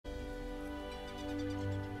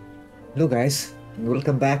Hello guys,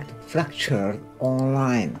 welcome back to Fractured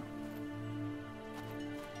Online.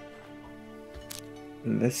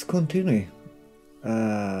 Let's continue.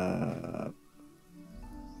 I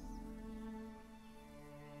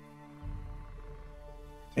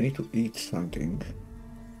need to eat something.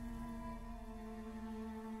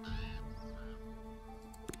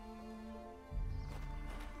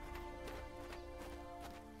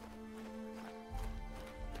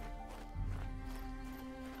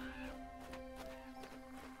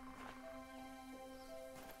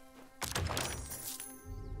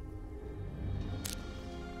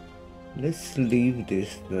 Let's leave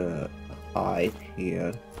this hide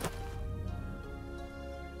here.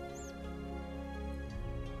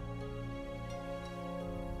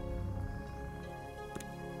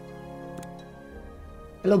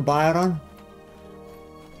 Hello Byron.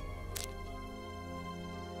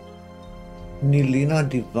 Nilina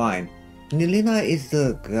Divine. Nilina is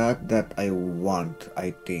the god that I want,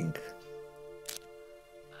 I think.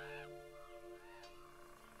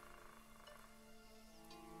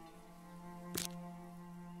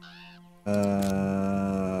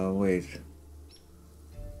 Wait.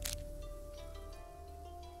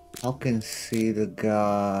 How can see the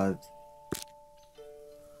god?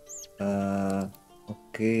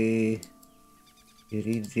 Okay.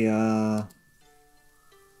 Iridia.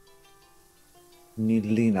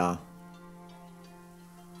 Nilina.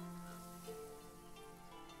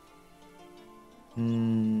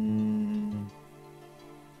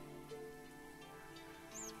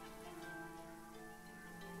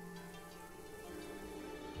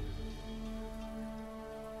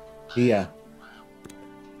 Yeah.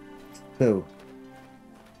 So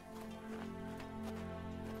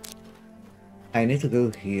I need to go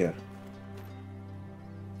here.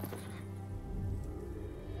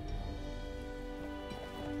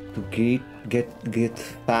 To get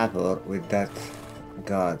favor with that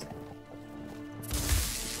god.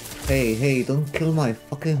 Hey, don't kill my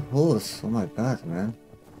fucking horse. Oh my god, man.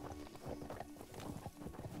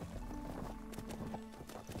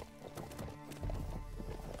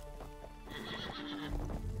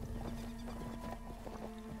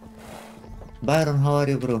 Byron, how are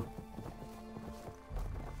you, bro?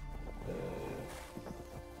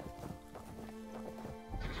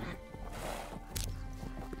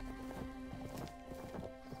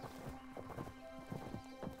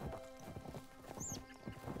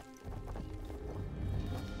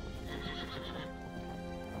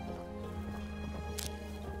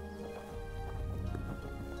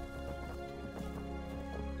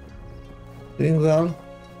 Doing well?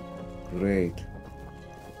 Great.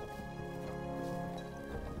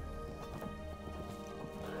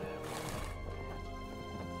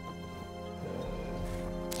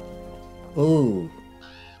 Oh,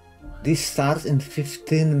 this starts in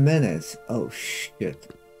 15 minutes. Oh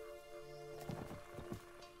shit.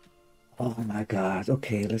 Oh my god.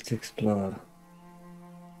 Okay, let's explore.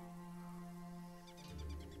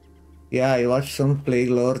 Yeah, I watched some Plague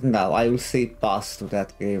Lord. Now I will say pass to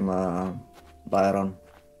that game, Byron.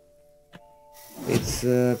 It's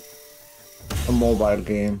a mobile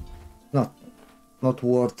game. Not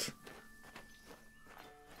worth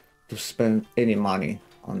to spend any money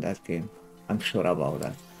on that game. I'm sure about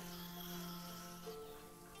that.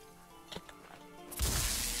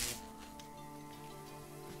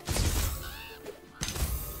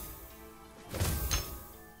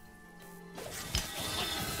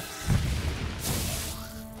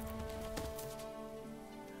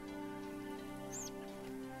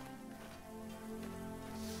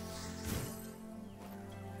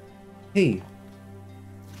 Hey,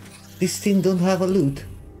 this thing don't have a loot.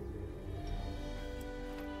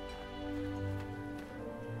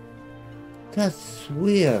 That's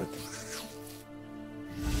weird.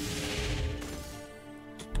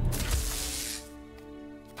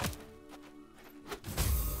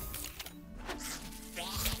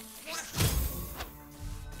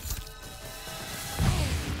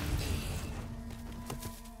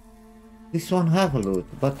 This one have a loot,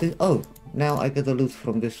 but oh, now I get a loot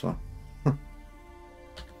from this one.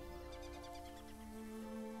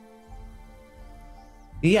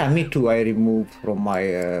 Yeah, me too. I removed from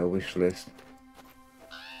my wish list.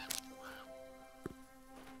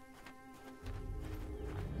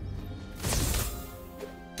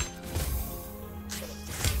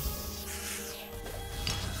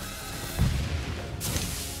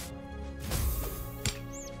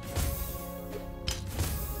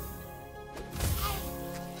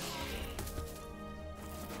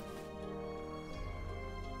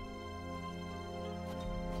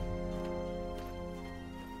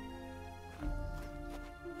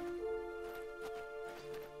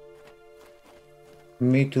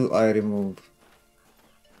 Me too, I removed.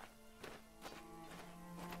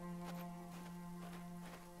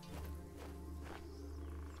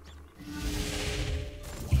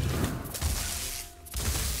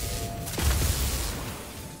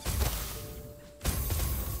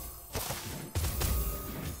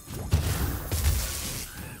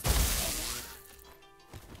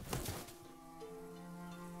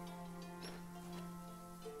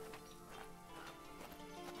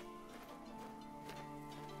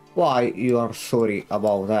 Why you are sorry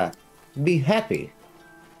about that? Be happy.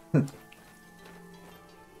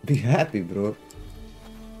 Be happy, bro.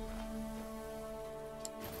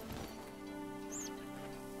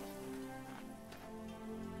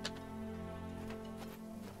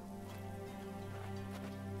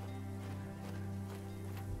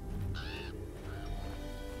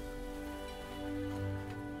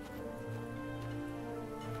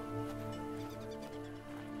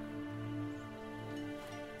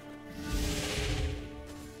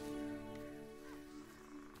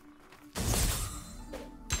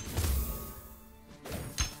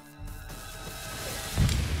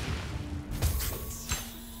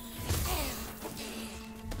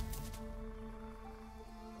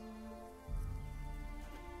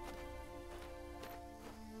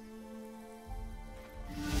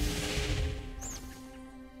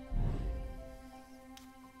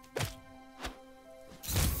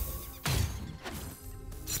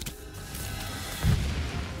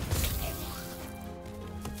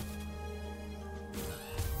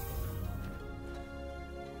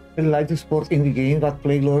 I like to support indie game, but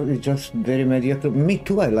Playlord is just very mediocre. Me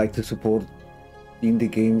too, I like to support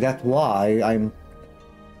indie game. That's why I'm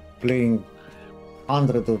playing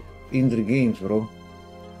hundreds of indie games, bro.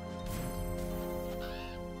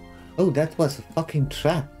 Oh, that was a fucking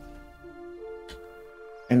trap.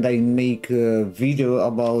 And I make a video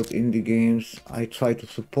about indie games. I try to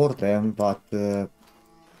support them, but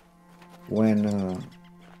when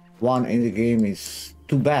one indie game is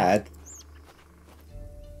too bad,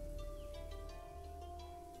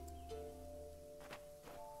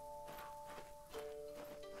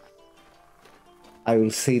 I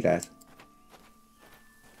will say that.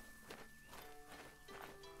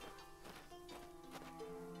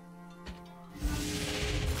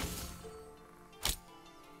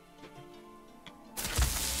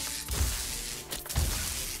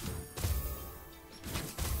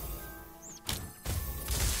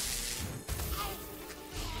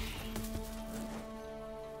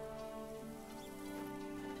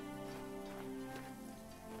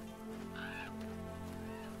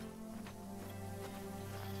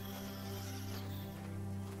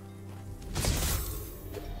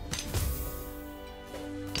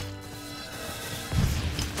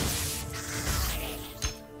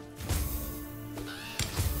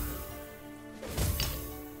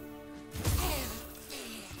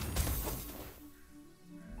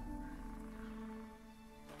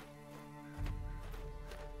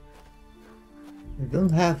 I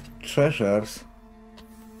don't have treasures.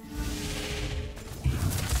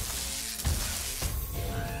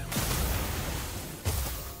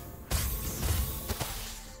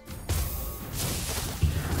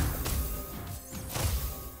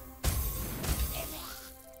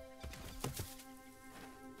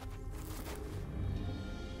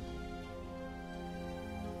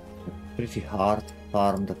 Pretty hard to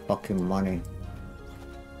farm the fucking money.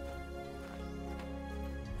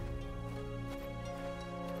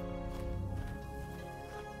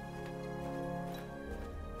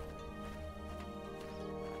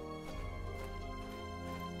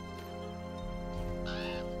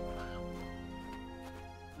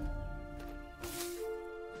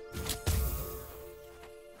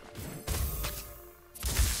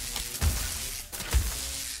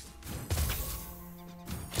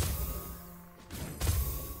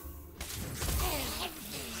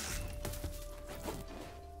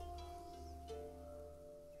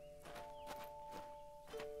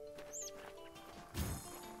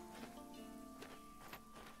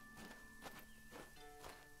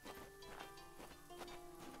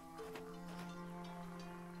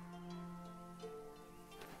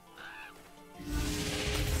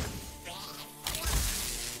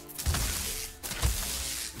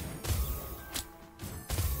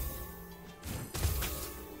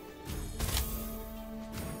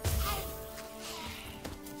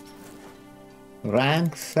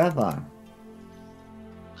 Rank 7.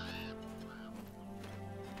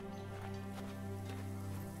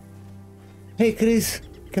 Hey Chris,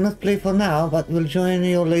 cannot play for now, but we'll join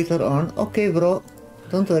you later on. Okay bro,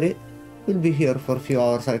 don't worry. We'll be here for a few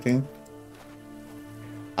hours, I think.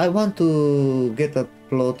 I want to get a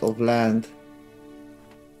plot of land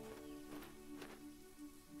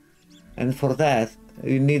And for that,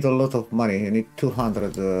 you need a lot of money. You need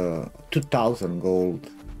 2,000 gold.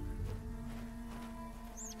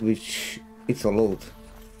 Which, it's a lot.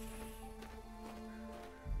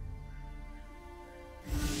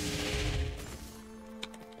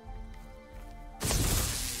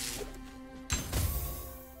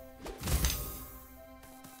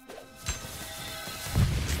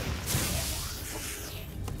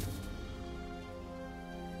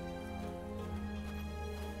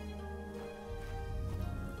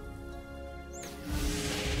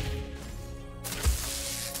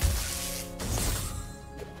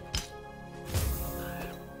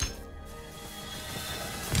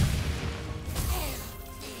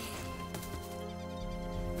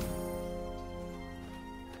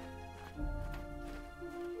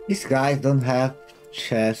 These guys don't have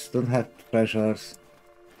chests, don't have treasures.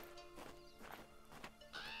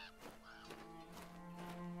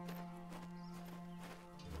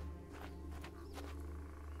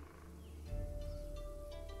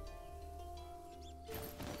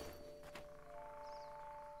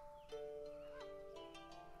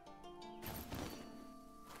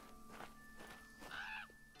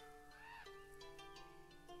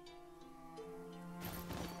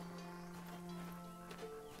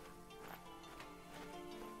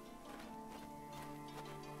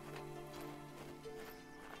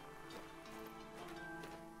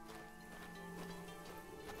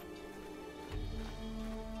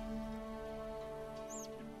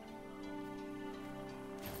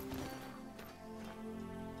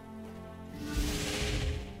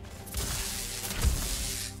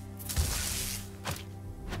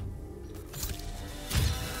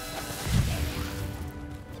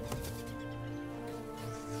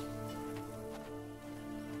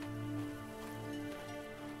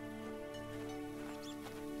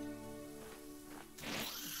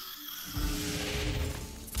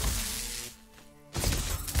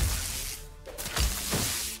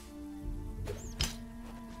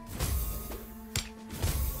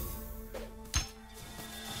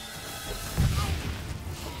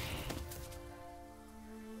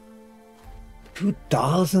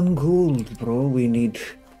 $2,000 gold, bro. We need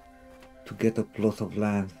to get a plot of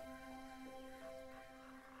land.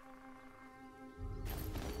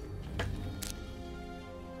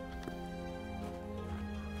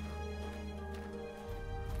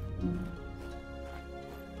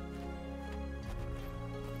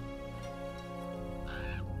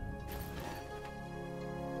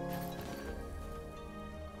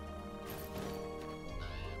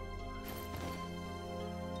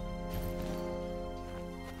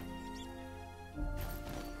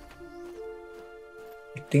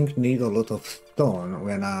 I think need a lot of stone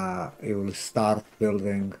when you will start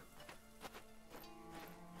building.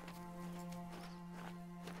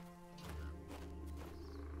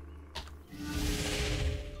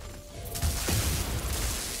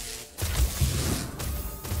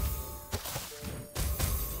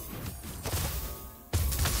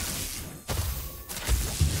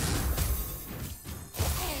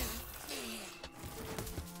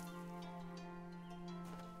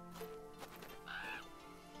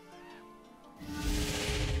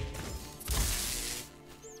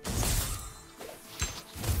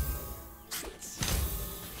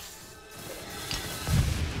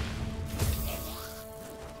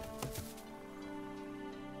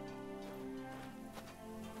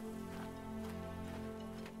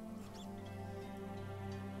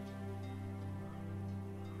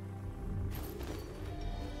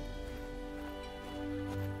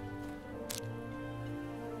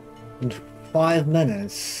 In 5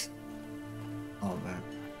 minutes. Oh man.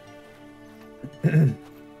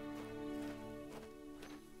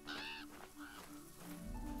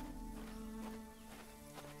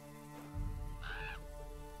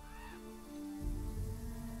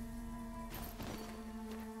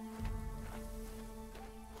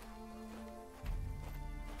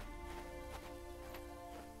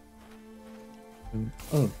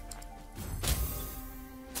 Oh.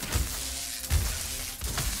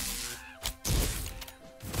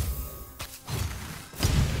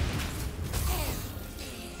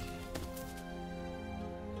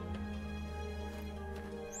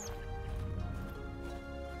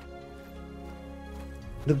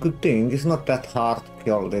 The good thing is not that hard to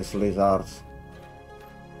kill these lizards.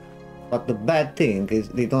 But the bad thing is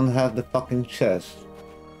they don't have the fucking chest.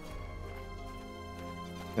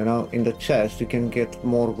 You know, in the chest you can get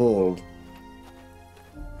more gold.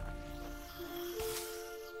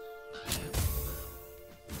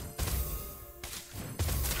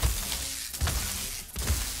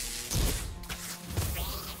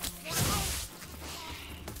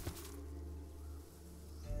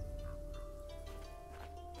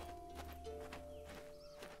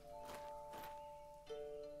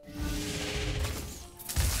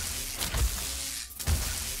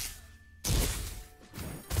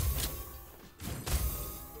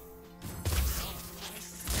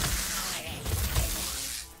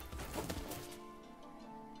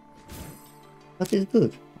 But it's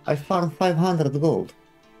good. I farmed 500 gold.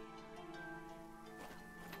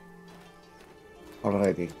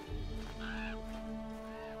 Already.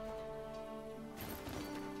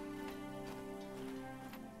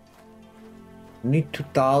 Need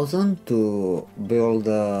 2000 to build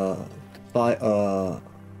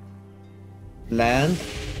land.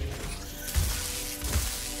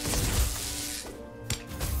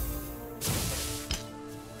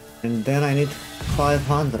 And then I need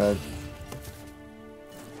 500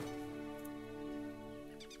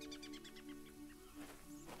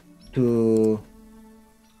 to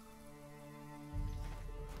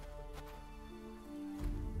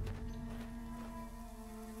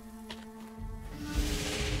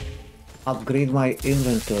upgrade my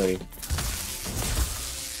inventory.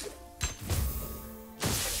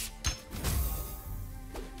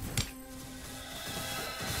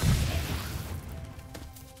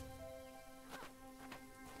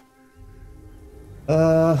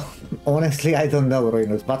 Honestly, I don't know,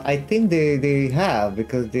 Ruinus, but I think they have,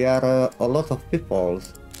 because there are a lot of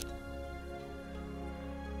peoples.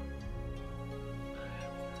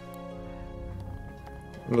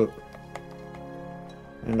 Look.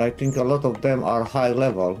 And I think a lot of them are high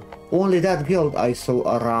level. Only that guild I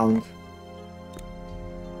saw around.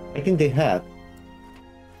 I think they have.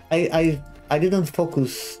 I didn't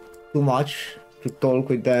focus too much to talk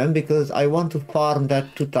with them because I want to farm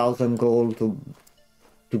that 2000 gold to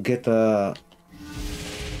get a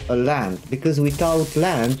land, because without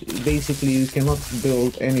land basically you cannot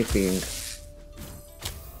build anything.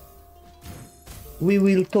 We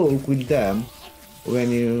will talk with them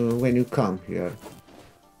when you come here.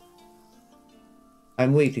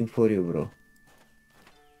 I'm waiting for you, bro.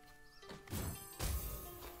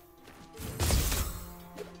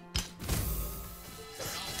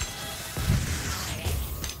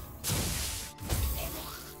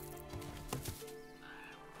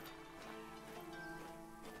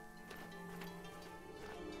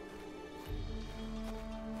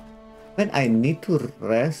 When I need to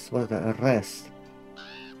rest, what a rest.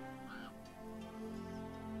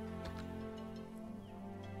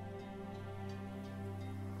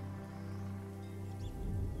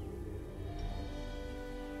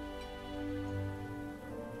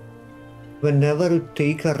 Whenever you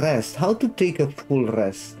take a rest, how to take a full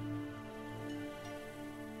rest?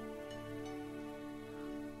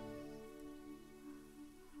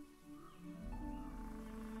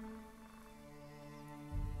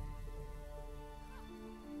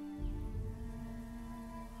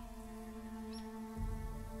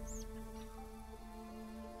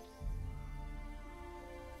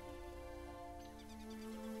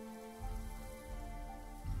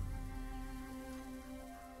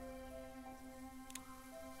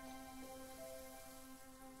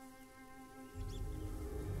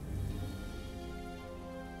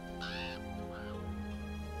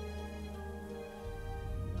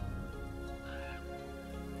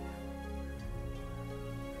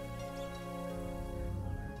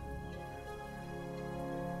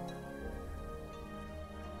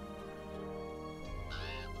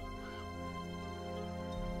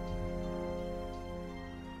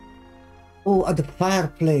 Oh, at the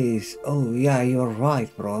fireplace. Oh, yeah, you're right,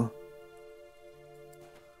 bro.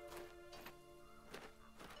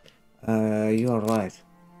 You're right.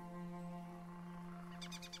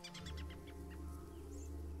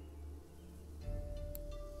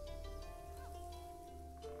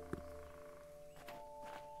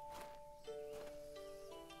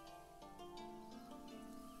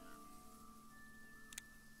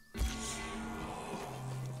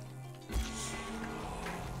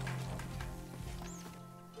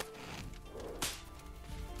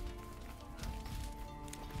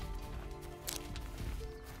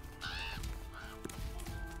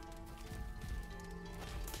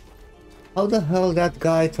 How the hell that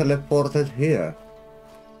guy teleported here?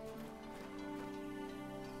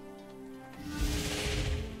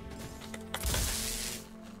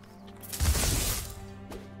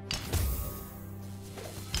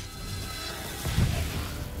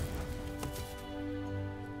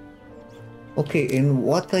 Okay, and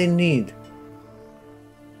what I need?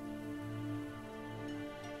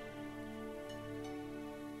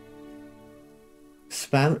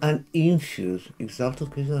 Spam and infuse.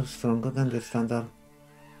 Exalted creatures are stronger than the standard.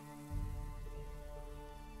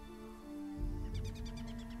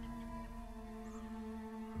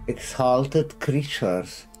 Exalted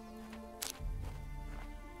creatures.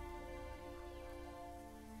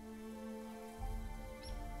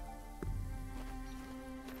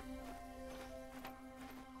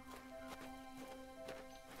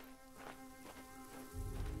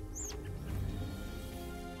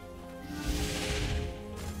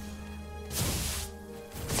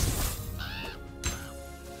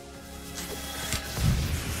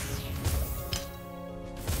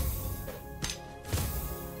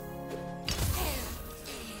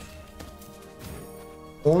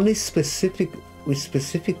 only with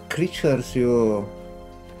specific creatures you'll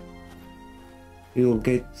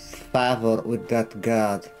get favor with that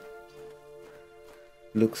god.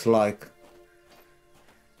 Looks like.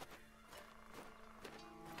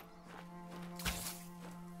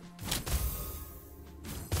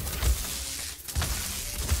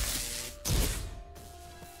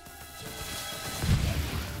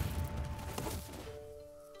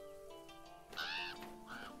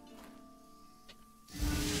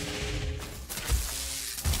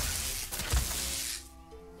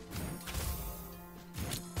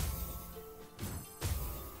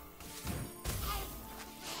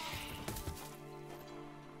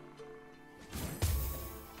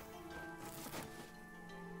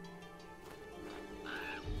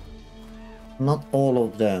 Not all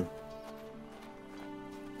of them.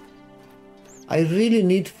 I really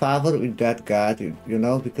need favor with that god, you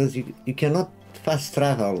know, because you cannot fast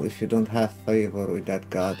travel if you don't have favor with that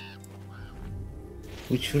god.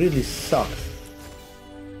 Which really sucks.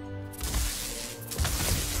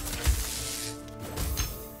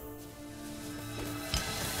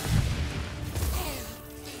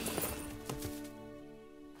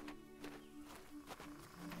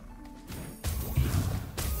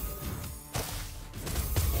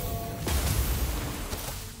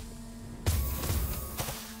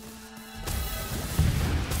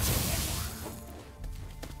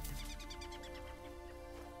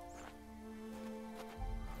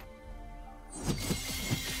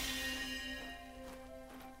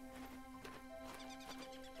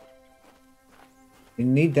 You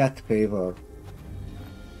need that favor.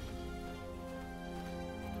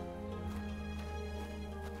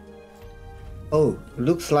 Oh,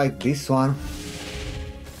 looks like this one.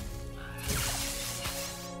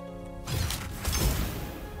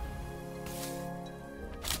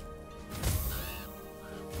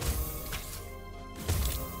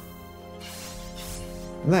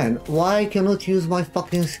 Man, why I cannot use my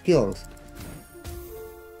fucking skills?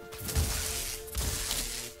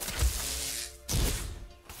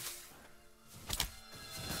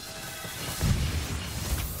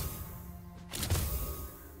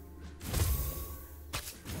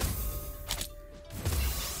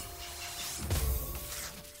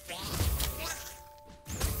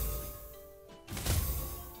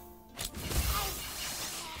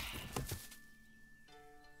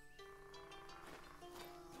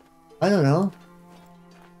 I don't know.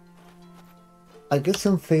 I get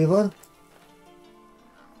some favor.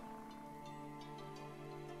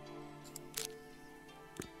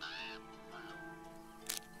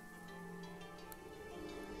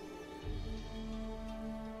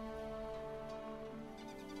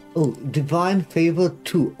 Oh, divine favor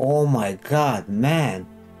 2. Oh my god, man.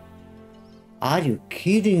 Are you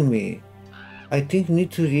kidding me? I think need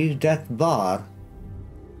to reach that bar.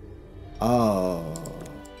 Oh.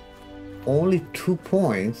 Only 2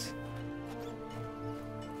 points.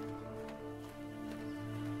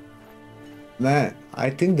 Man,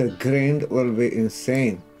 I think the grind will be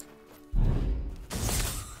insane.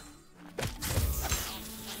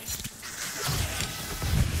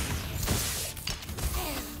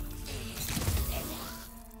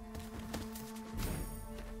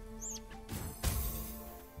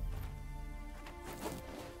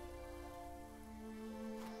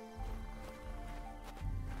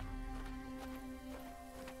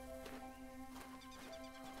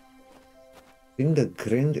 I think the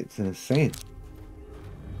grind is insane.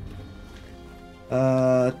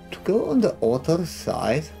 To go on the other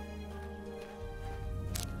side.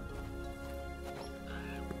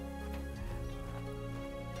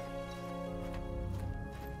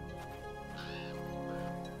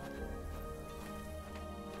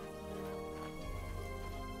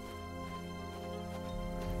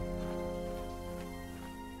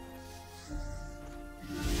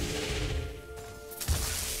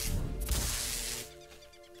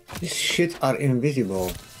 These shit are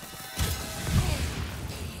invisible.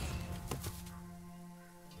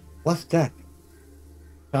 What's that?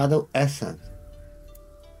 Shadow Essence.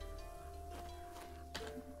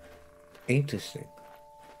 Interesting.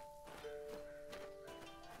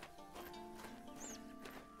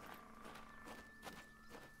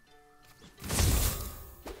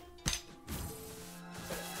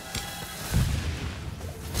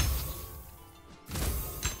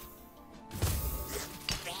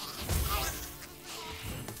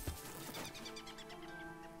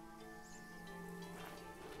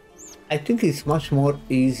 I think it's much more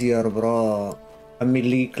easier, bro. A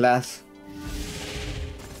melee class.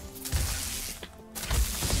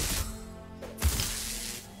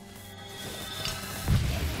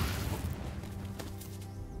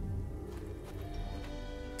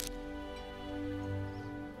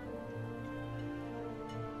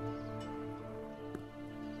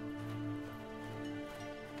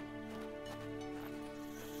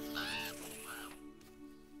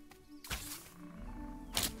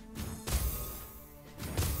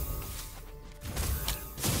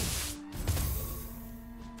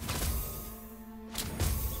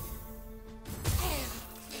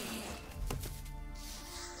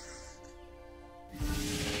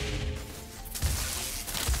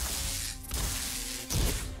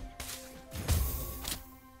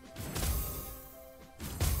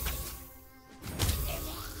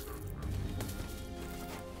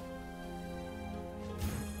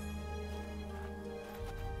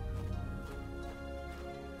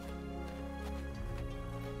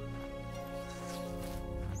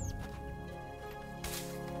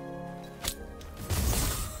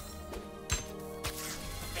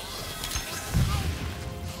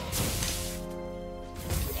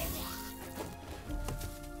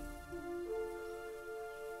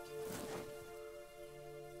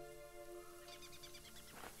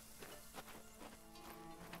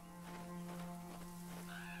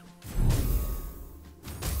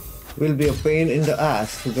 Will be a pain in the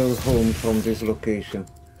ass to go home from this location.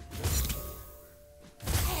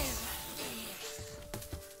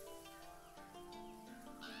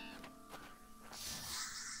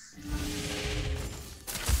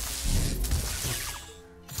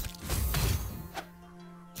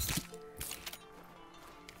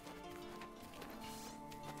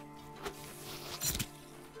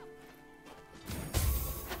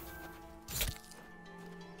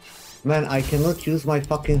 Man, I cannot use my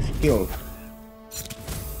fucking skill.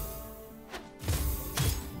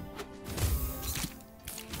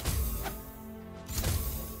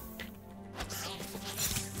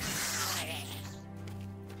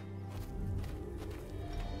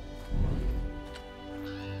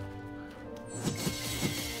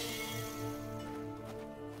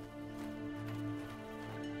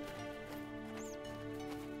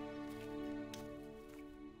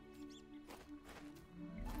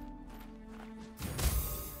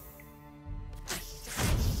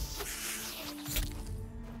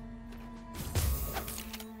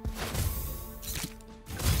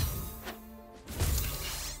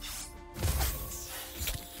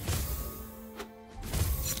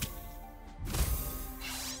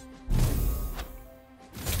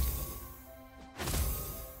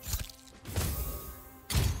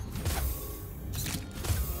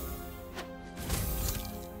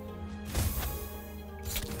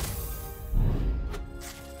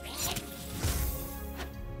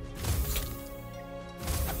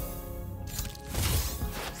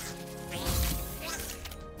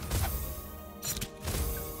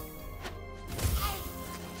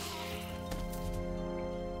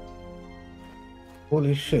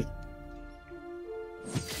 Holy shit.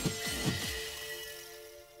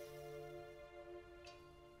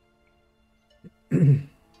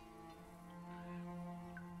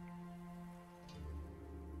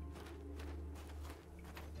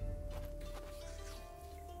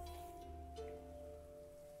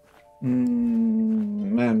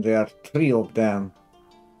 Man, there are 3 of them.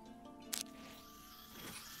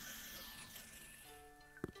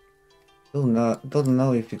 Don't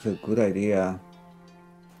know if it's a good idea.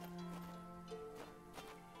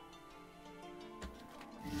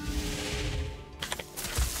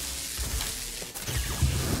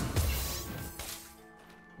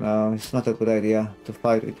 No, it's not a good idea to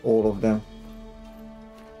fight with all of them.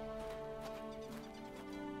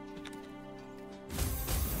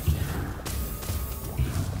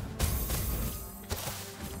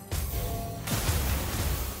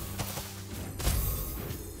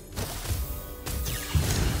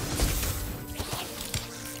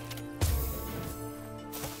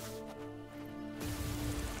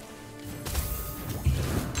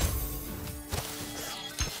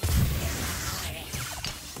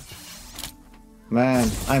 Man,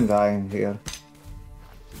 I'm dying here.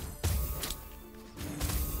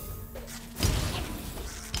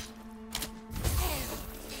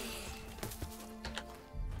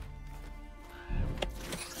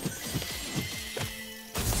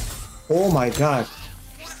 Oh my god.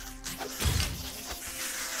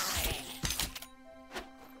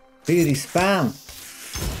 They respawn.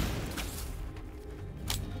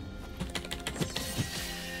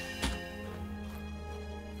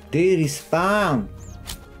 They respawn.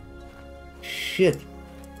 Shit.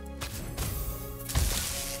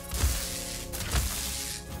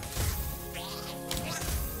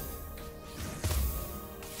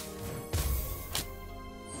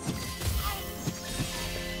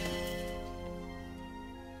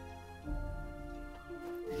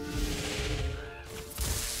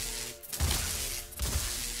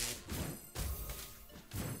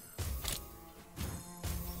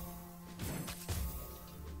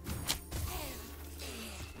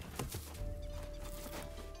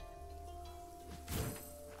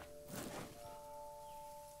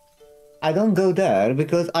 I don't go there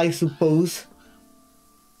because I suppose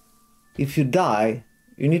if you die,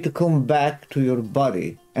 you need to come back to your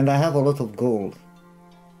body, and I have a lot of gold.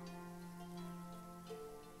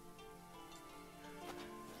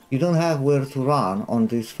 You don't have where to run on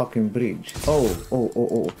this fucking bridge.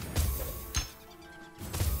 Oh.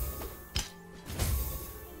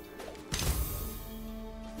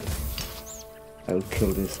 I'll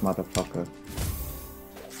kill this motherfucker.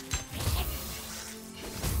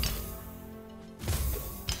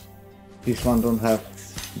 This one don't have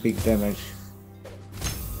big damage.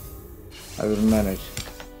 I will manage.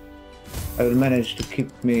 I will manage to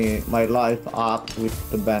keep my life up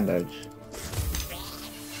with the bandage.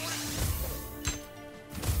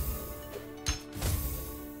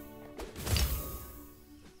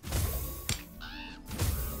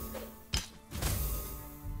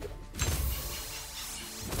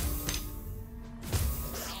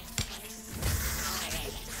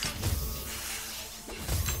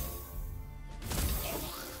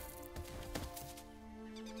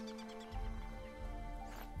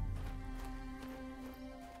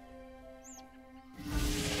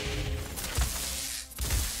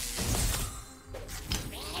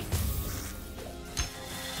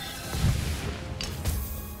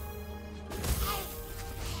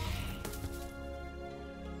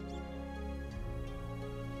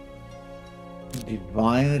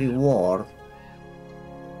 Divine reward.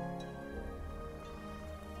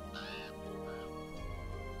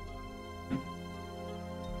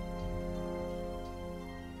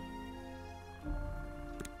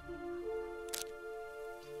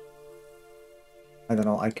 I don't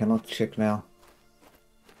know, I cannot check now.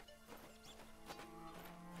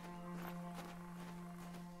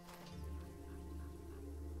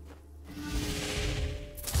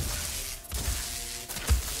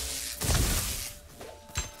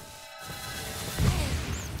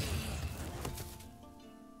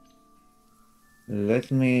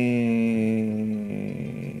 Let me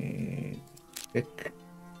check.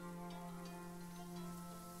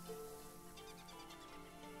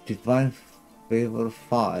 Divine Favor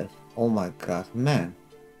 5. Oh my god, man.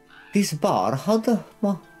 This bar, how the...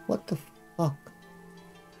 what the fuck?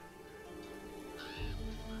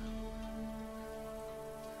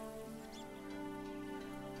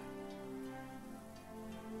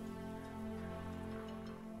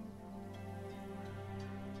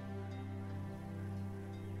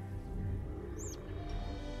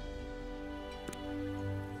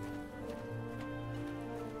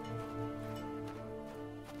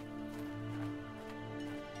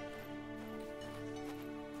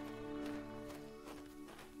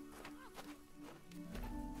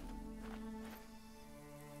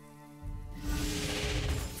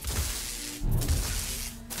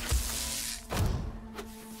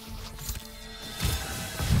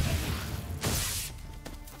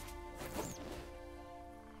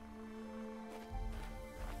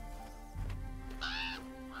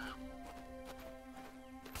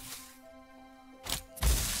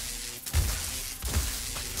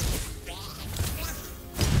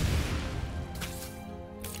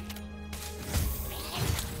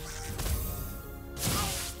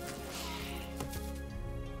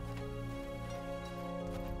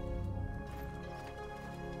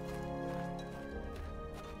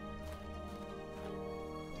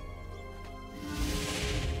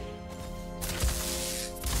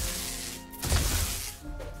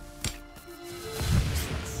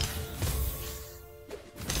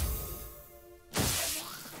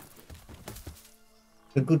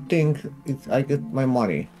 The good thing is I get my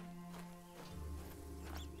money.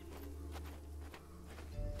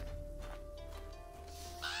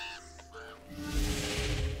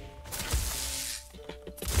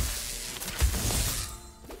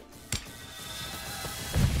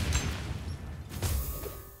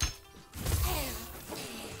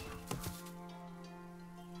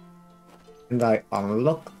 And I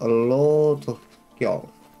unlock a lot of skills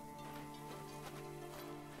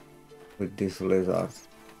with this lizard.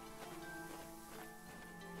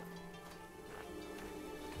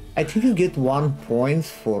 I think you get 1 point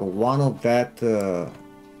for one of that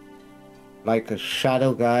like a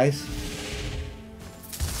shadow guys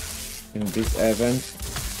in this event.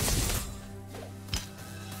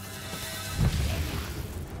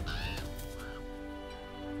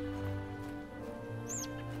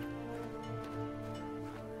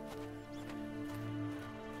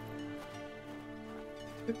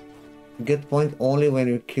 Get point only when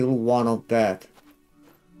you kill one of that.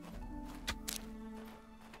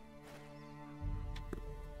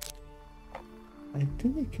 I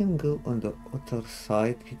think I can go on the other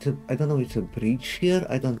side. I don't know, it's a bridge here?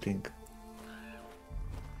 I don't think.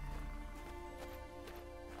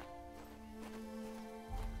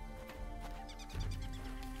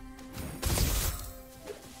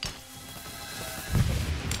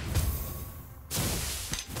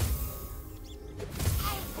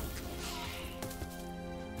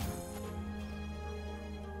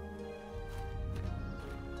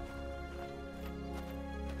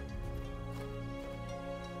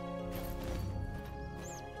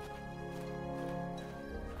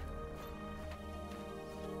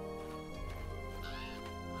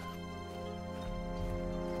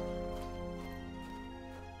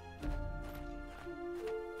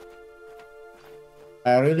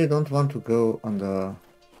 I really don't want to go on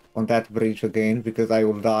that bridge again because I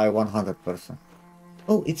will die 100%.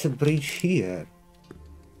 Oh, it's a bridge here.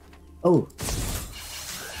 Oh.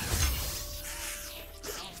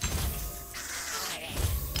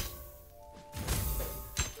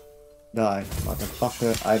 Die,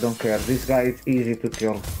 motherfucker. I don't care. This guy is easy to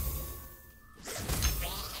kill.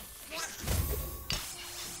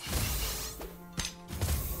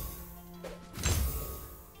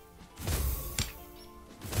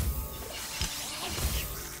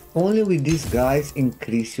 Only with these guys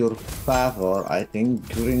increase your favor, I think,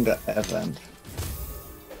 during the event.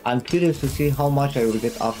 I'm curious to see how much I will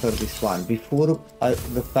get after this one. Before,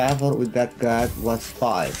 the favor with that guy was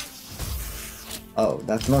 5. Oh,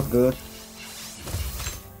 that's not good.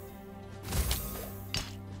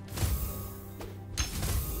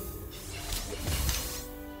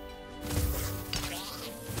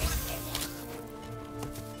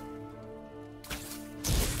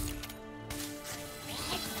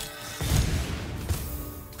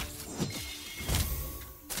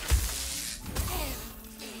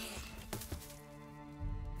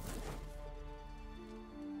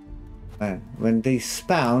 Man, when they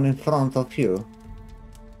spawn in front of you.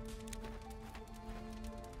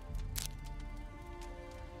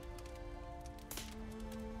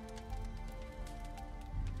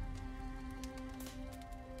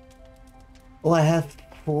 Oh, I have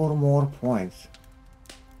 4 more points.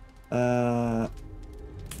 +2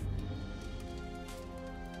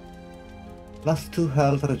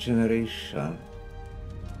 health regeneration.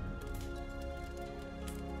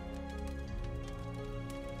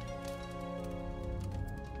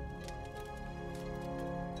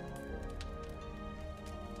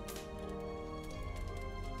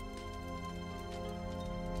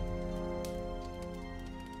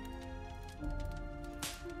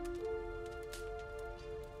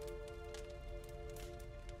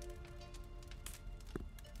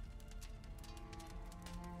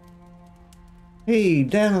 Hey,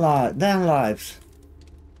 Dan Lives.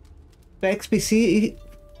 Specs PC,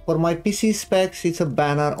 for my PC specs, it's a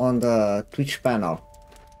banner on the Twitch panel.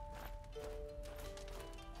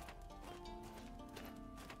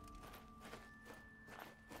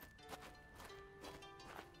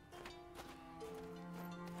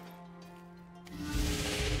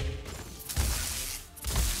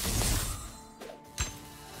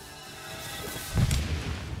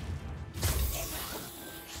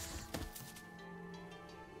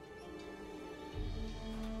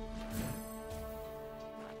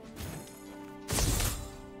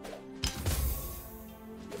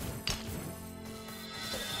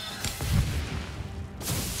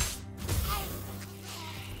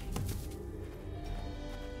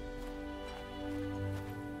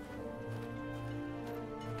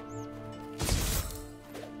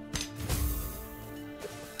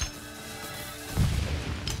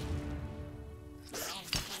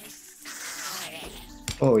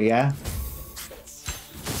 Oh yeah?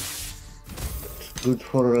 Good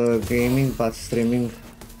for gaming, but streaming.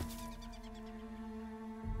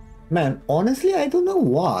 Man, honestly, I don't know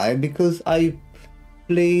why, because I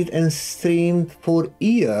played and streamed for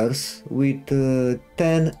years with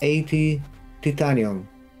 1080 titanium.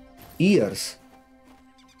 Years.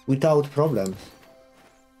 Without problems.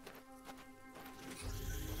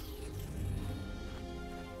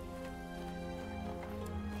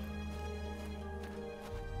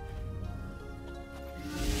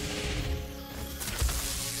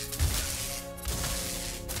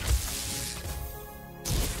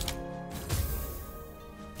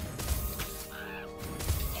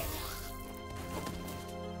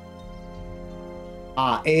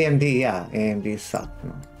 AMD, yeah, AMD suck.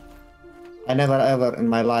 No. I never ever in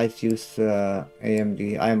my life used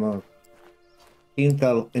AMD. I'm a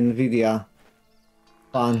Intel, Nvidia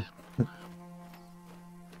fan.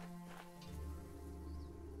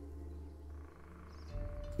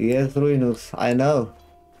 Yes, Ruinus, I know.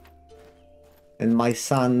 And my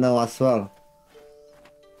son know as well.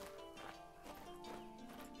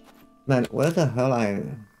 Man, where the hell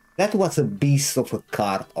That was a beast of a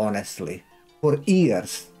card, honestly. For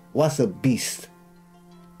years, was a beast.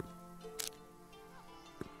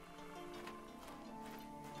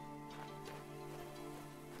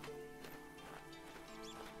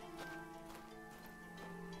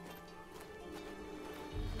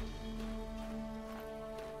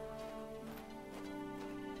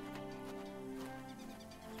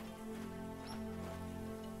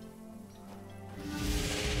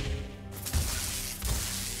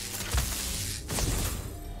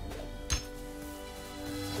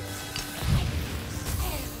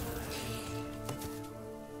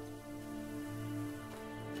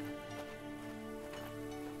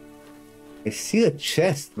 I see a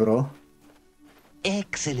chest, bro.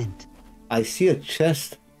 Excellent. I see a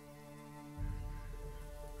chest.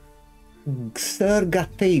 Sir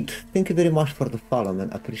Gatate, thank you very much for the follow, man.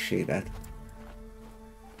 Appreciate that.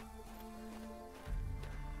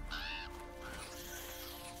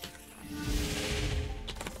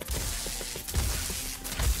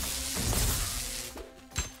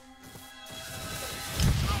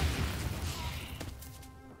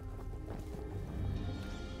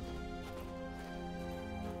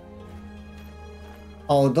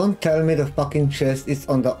 Oh, don't tell me the fucking chest is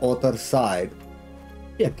on the other side.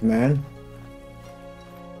 Shit, man.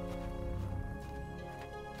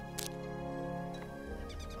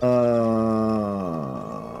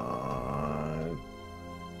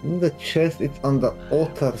 The chest is on the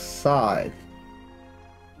other side.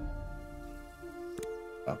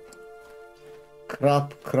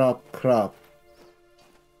 Crap.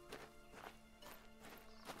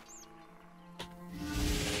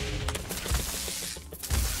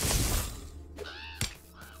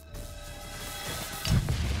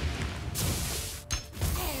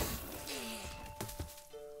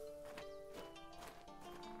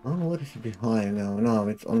 Oh, what is behind now? No,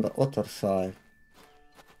 it's on the other side.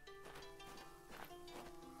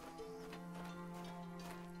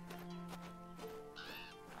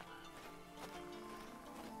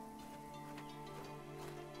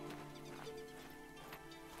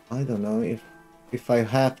 I don't know if I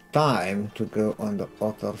have time to go on the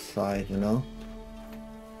other side, you know?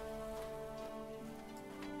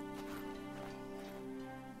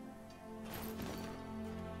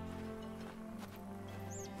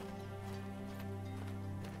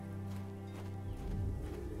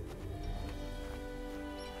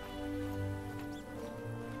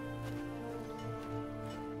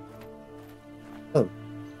 Oh.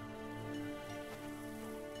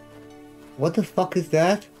 What the fuck is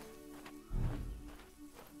that?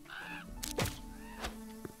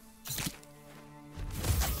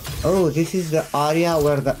 Oh, this is the area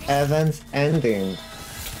where the event's ending.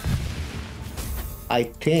 I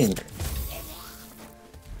think.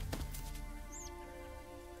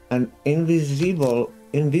 An invisible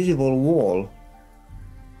wall.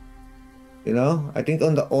 You know, I think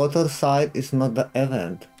on the other side is not the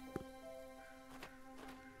event.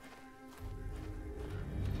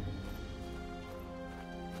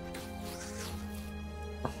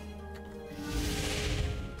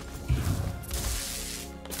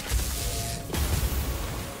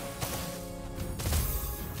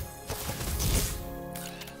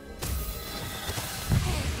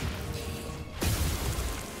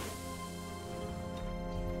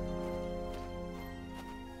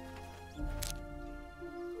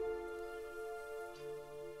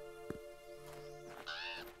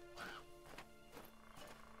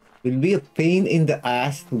 Will be a pain in the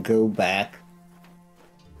ass to go back.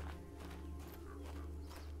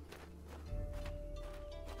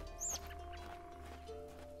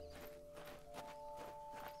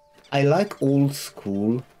 I like old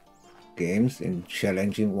school games in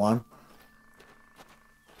challenging one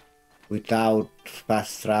without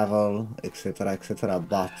fast travel, etc.,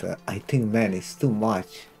 but I think, man, it's too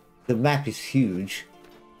much. The map is huge.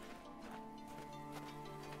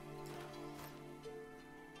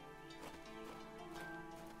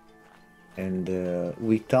 And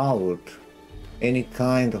without any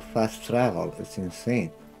kind of fast travel, it's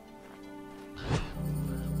insane.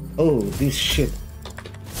 Oh, this shit.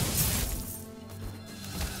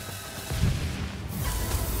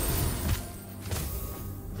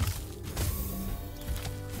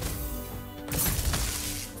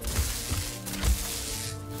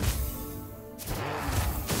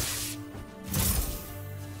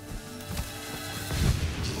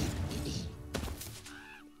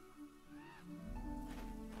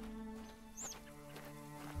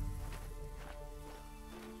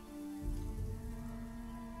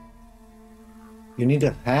 You need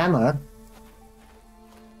a hammer?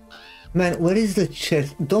 Man, where is the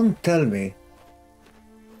chest? Don't tell me.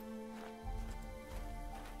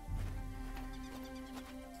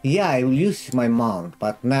 Yeah, I will use my mount,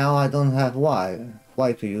 but now I don't have why.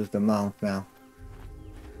 Why to use the mount now?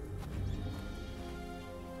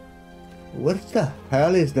 Where the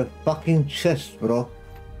hell is the fucking chest, bro?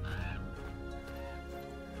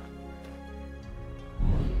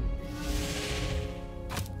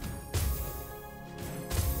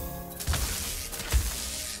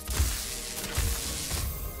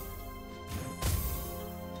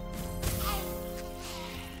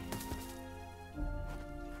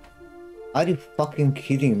 Are you fucking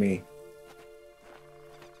kidding me?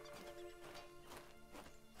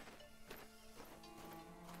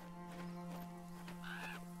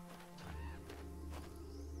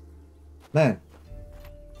 Man,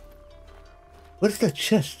 where's the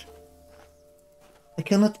chest? I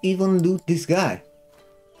cannot even loot this guy.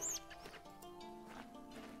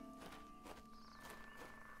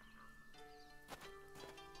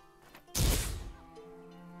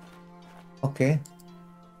 Okay.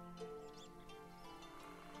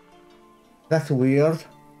 That's weird.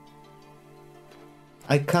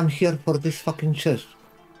 I come here for this fucking chest.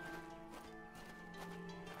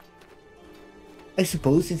 I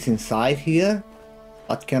suppose it's inside here,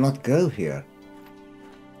 but cannot go here.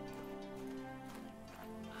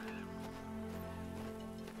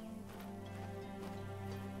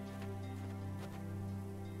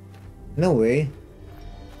 No way.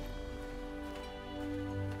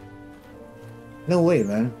 No way,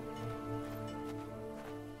 man.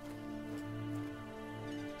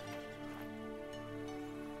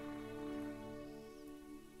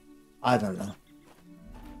 I don't know.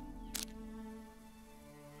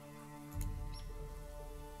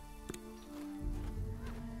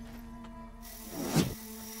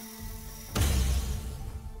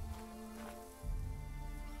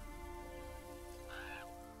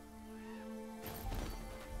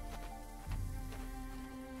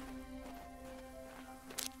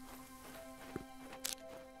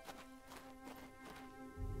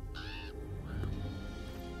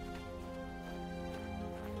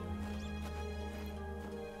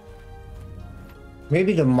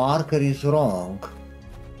 Maybe the marker is wrong.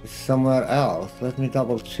 It's somewhere else. Let me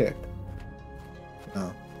double check.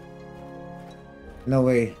 No. No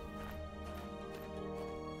way.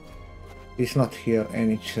 It's not here,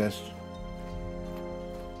 any chest.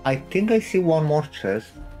 I think I see one more chest.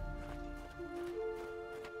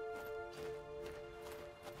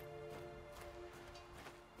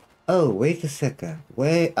 Oh, wait a second.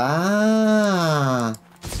 Wait. Ah!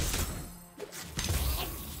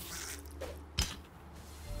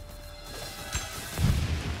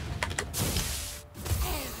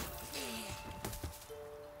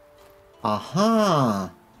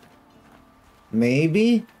 Aha!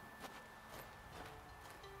 Maybe?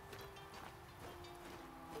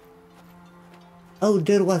 Oh,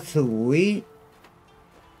 there was a way.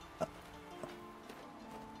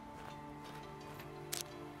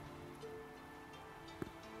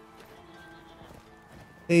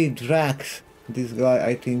 Hey, Drax. This guy,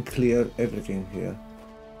 I think, cleared everything here.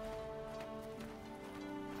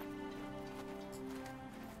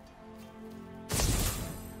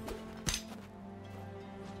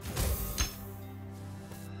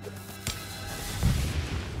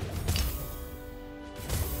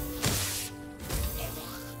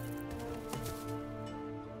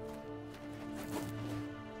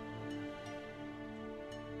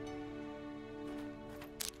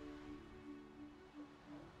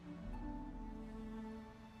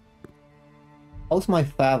 How's my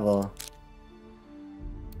favor?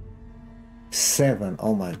 7.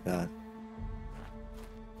 Oh my god.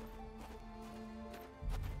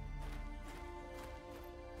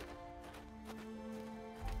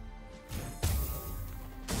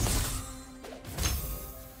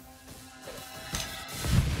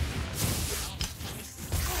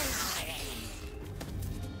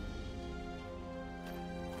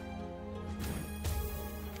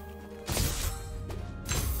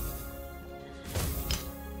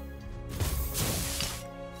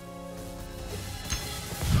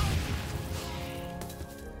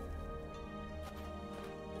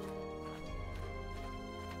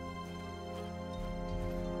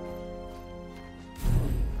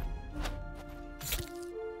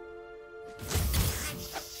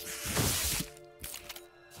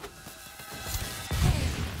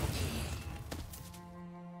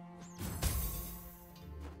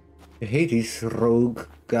 I hate these rogue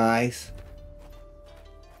guys.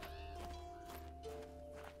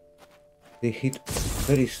 They hit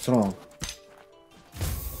very strong.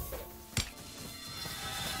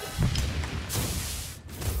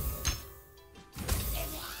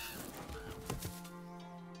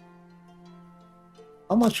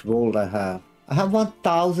 How much gold I have? I have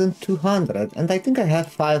 1,200 and I think I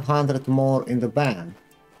have 500 more in the bank.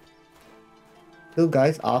 So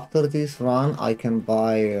guys, after this run I can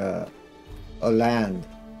buy a land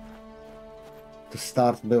to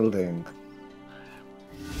start building.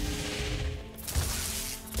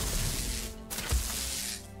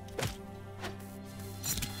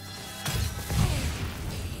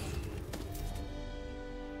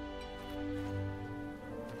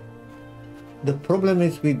 The problem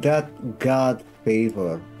is with that god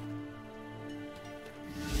favor.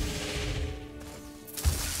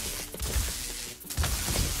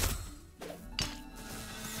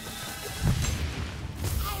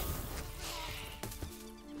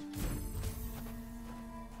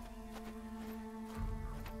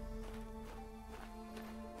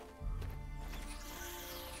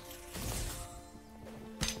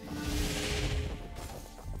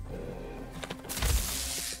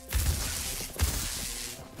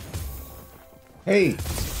 Hey,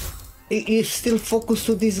 you still focus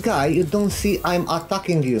to this guy, you don't see I'm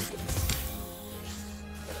attacking you.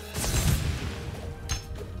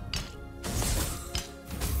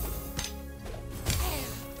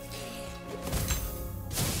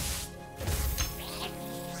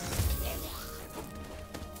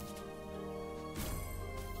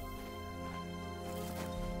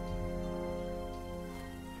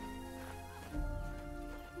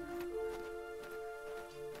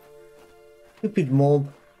 Stupid mob.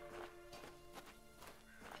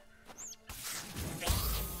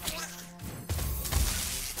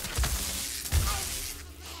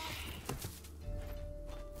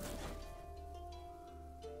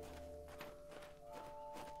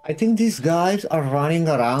 I think these guys are running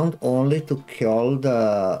around only to kill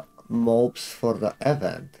the mobs for the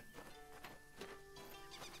event.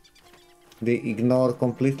 They ignore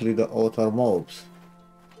completely the other mobs.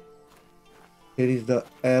 Here is the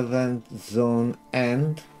event zone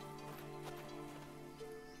end.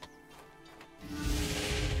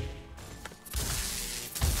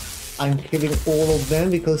 I'm killing all of them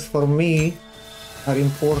because for me are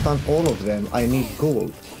important, all of them. I need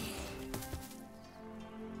gold.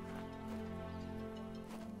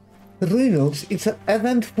 Ruinux, it's an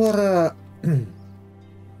event for...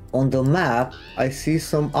 on the map, I see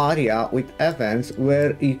some area with events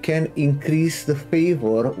where you can increase the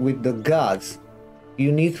favor with the gods.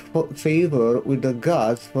 You need favor with the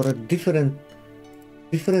gods for a different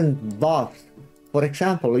buffs. For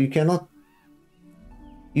example, you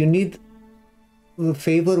need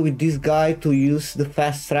favor with this guy to use the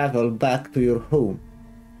fast travel back to your home.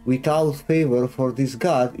 Without favor for this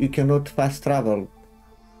god, you cannot fast travel.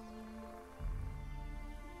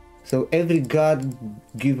 So every god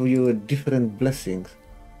give you a different blessings.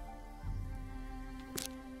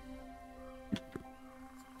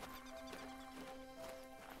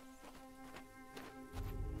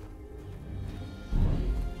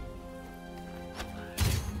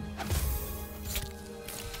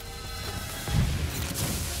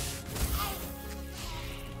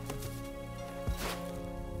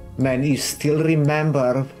 Man, you still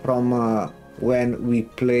remember from when we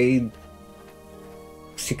played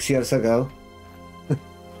 6 years ago?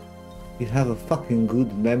 You have a fucking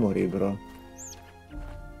good memory, bro.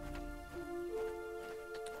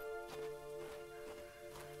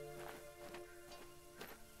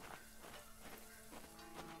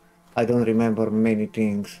 I don't remember many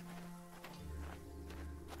things.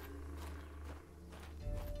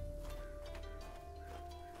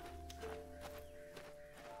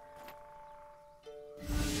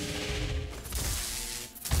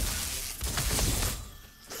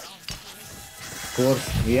 Of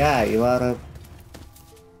course, yeah, you are a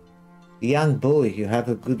young boy, you have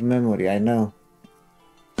a good memory, I know.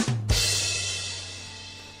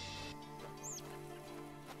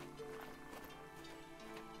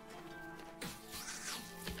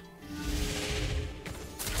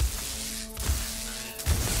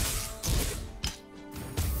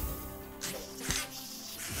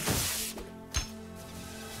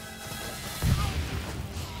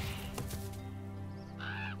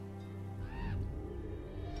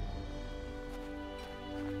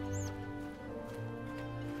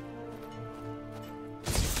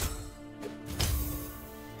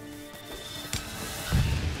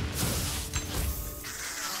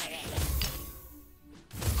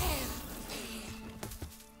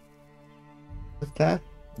 What's that?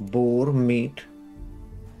 Boar meat.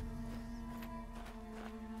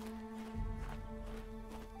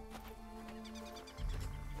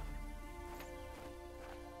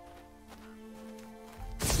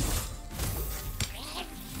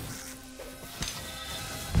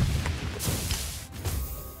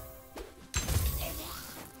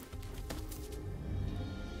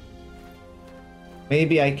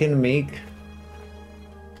 Maybe I can make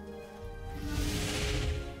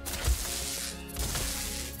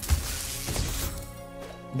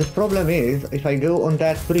the problem is, if I go on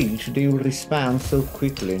that bridge, they will respawn so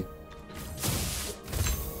quickly.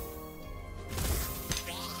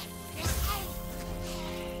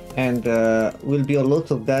 And will be a lot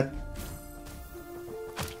of that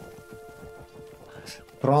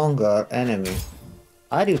stronger enemy.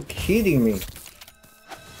 Are you kidding me?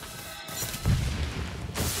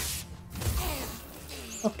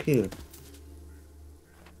 Okay.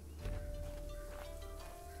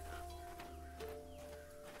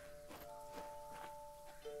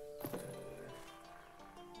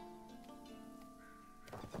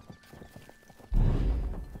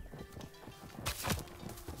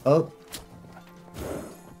 Oh.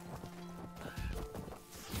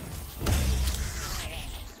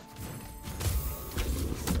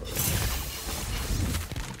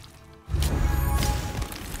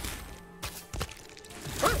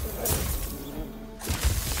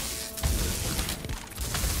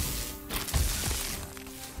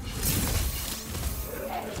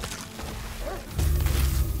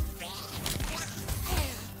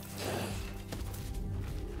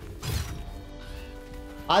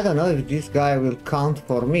 I don't know if this guy will count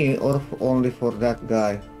for me or only for that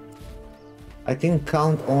guy. I think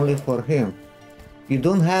count only for him. You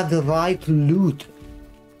don't have the right loot.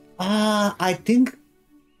 I think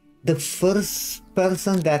the first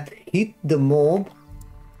person that hit the mob,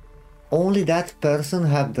 only that person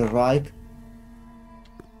have the right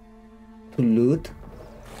to loot.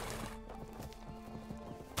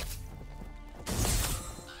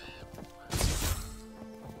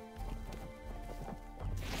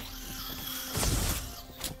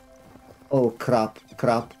 Oh crap,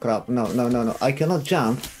 crap, crap. No, no, no, no. I cannot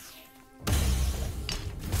jump.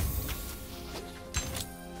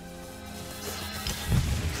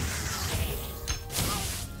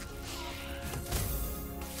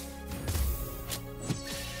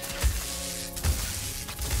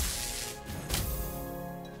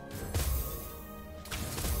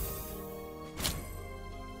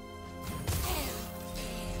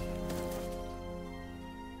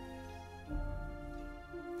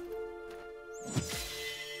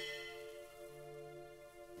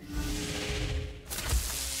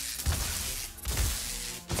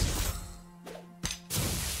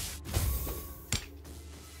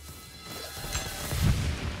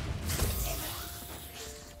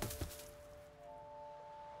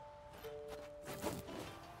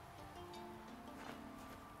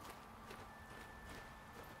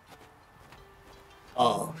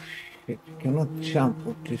 Oh shit, cannot jump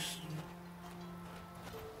with this.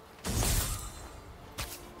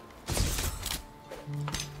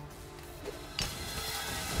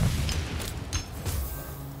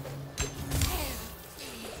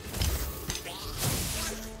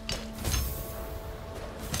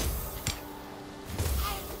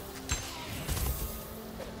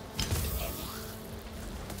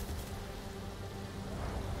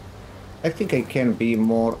 I think I can be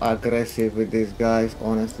more aggressive with these guys,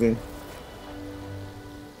 honestly.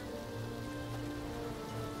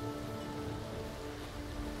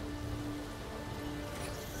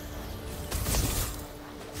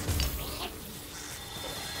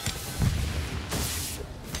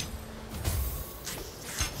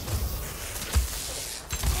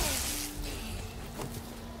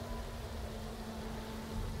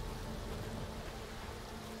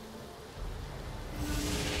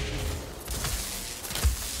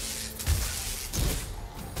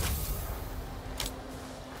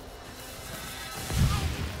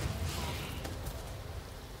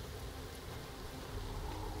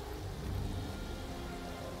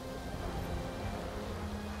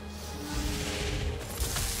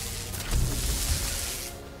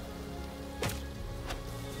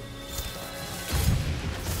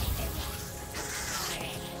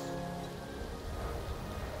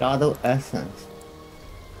 Shadow Essence.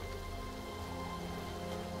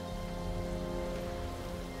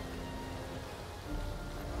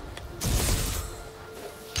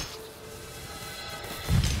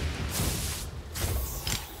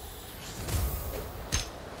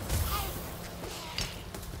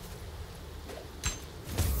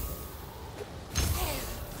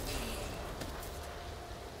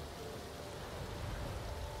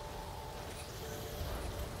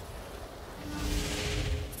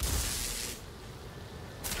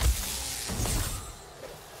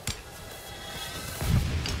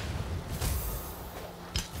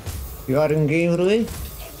 You are in game, Rui?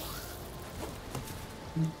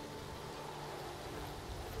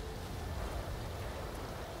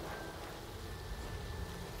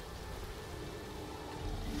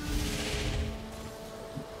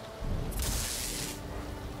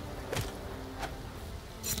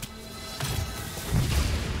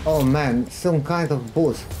 Oh man, some kind of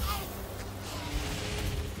boost.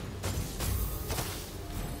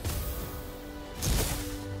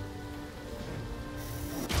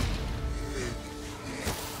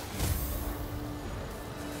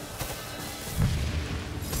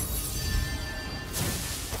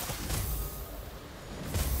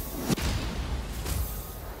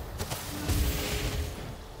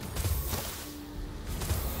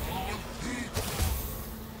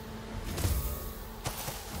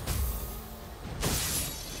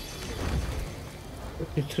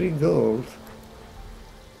 Three gold.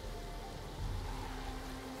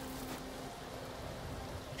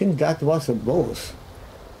 I think that was a boss.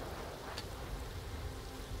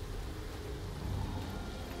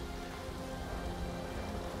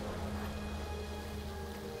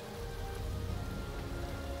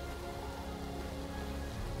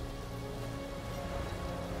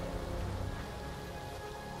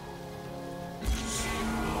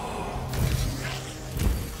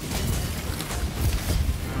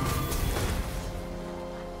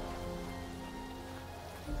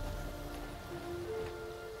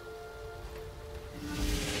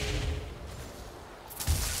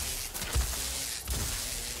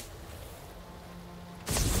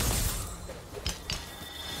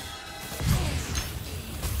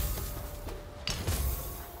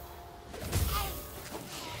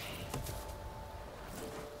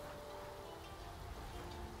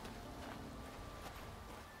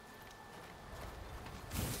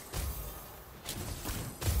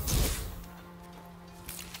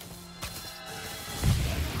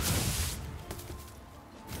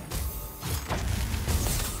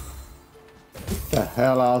 Get the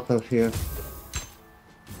hell out of here.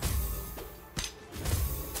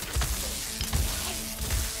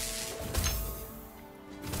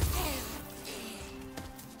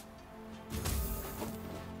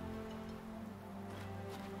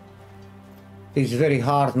 It's very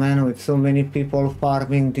hard, man, with so many people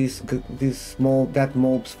farming this mob, that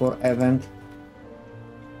mobs for event.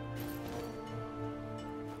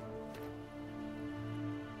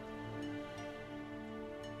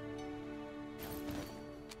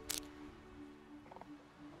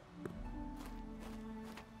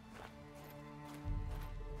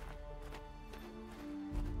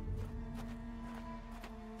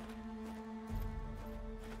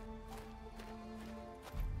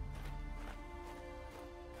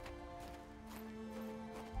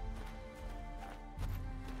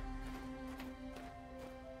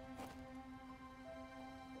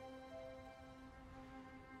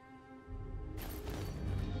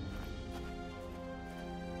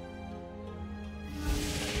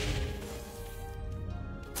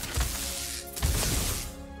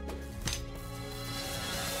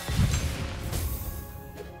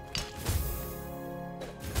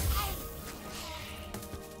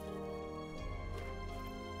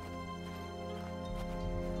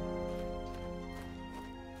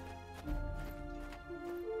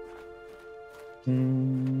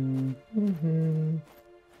 Mm-hmm.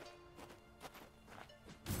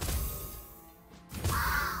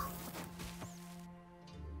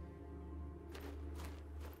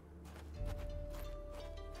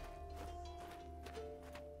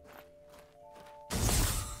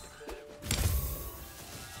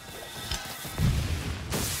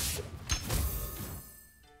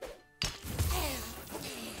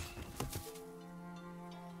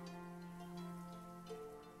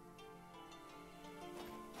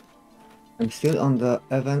 I'm still on the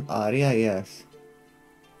event area, yes.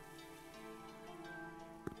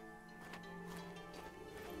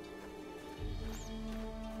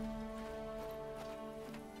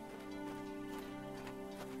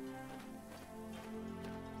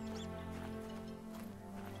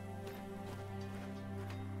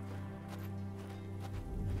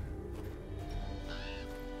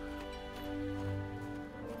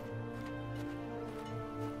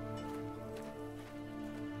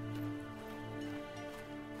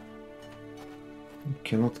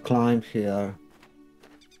 Cannot climb here.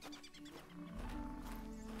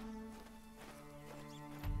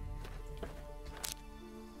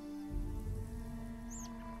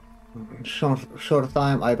 Short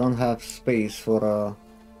time I don't have space for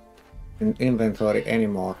an inventory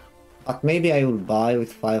anymore. But maybe I will buy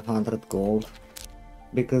with 500 gold,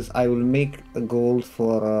 because I will make a gold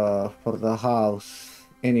for the house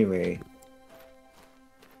anyway.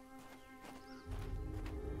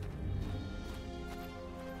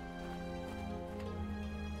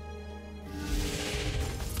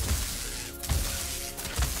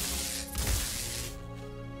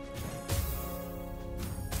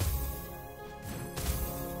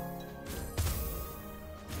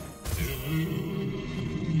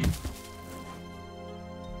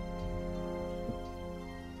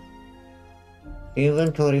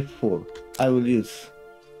 Inventory full. I will use.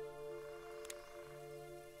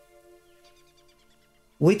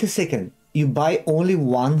 Wait a second. You buy only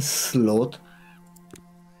one slot?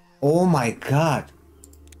 Oh my god.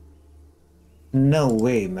 No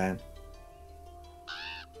way, man.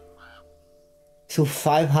 So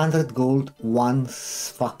 500 gold, one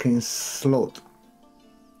fucking slot.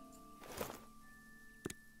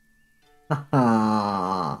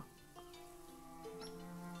 Haha.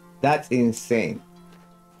 That's insane.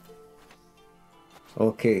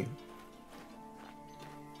 Okay.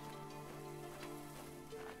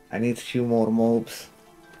 I need a few more mobs.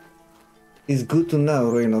 It's good to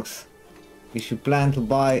know, Renox. If you plan to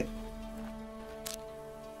buy,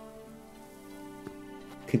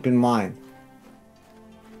 keep in mind.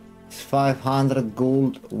 It's 500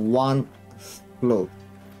 gold, one slot.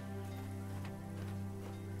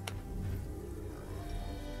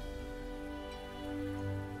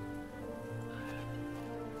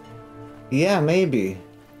 Yeah, maybe.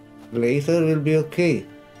 Later will be okay.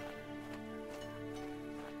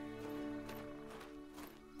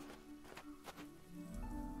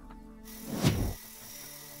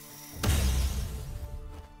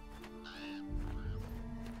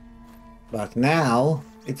 But now,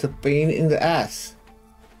 it's a pain in the ass.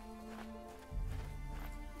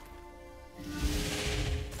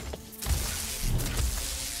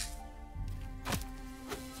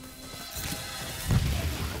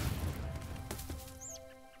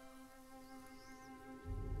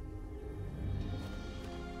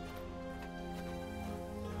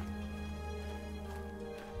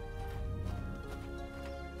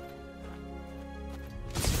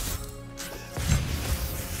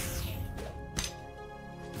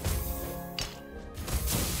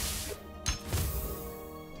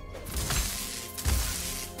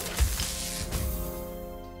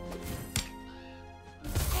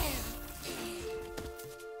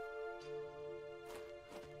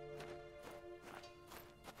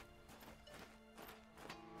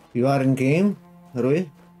 You are in game, Rui?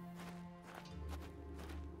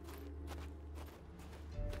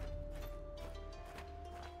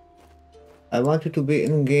 I want you to be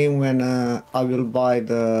in game when I will buy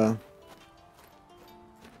the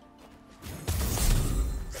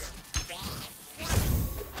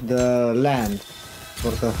land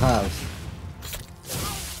for the house.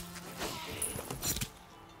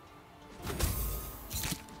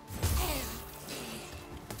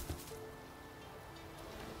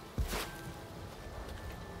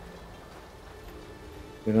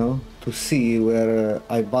 You know, to see where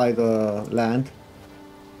I buy the land.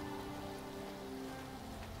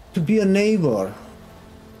 To be a neighbor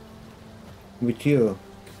with you.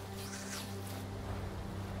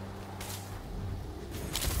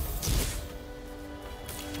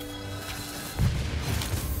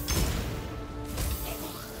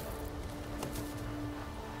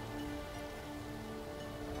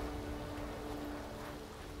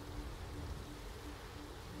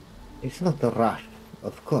 It's not a rush,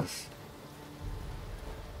 of course.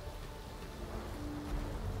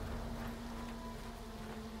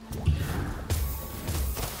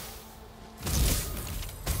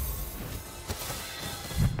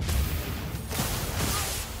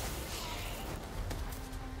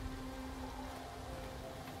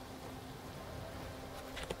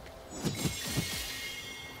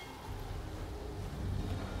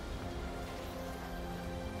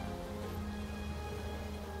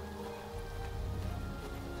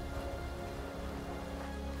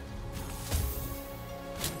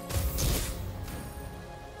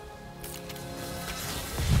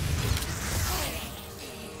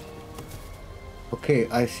 Okay,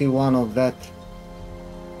 I see one of that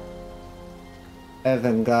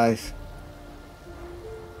Evan guys.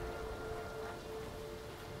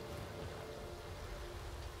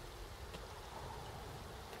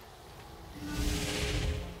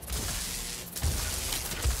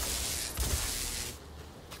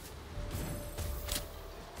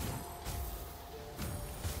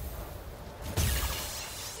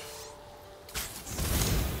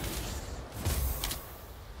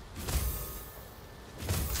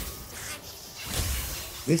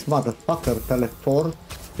 This motherfucker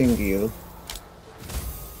teleporting you.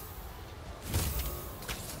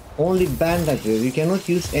 Only bandages, you cannot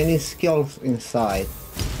use any skills inside.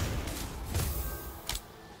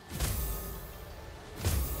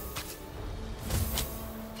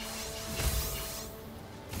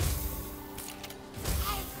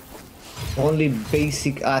 Only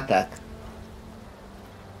basic attack.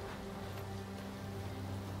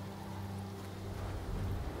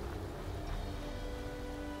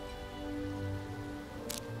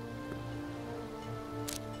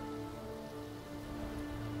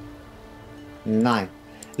 Nine.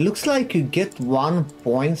 Looks like you get 1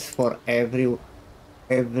 points for every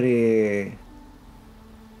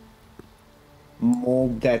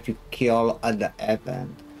mob that you kill at the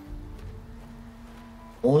event.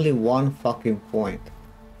 Only 1 fucking point.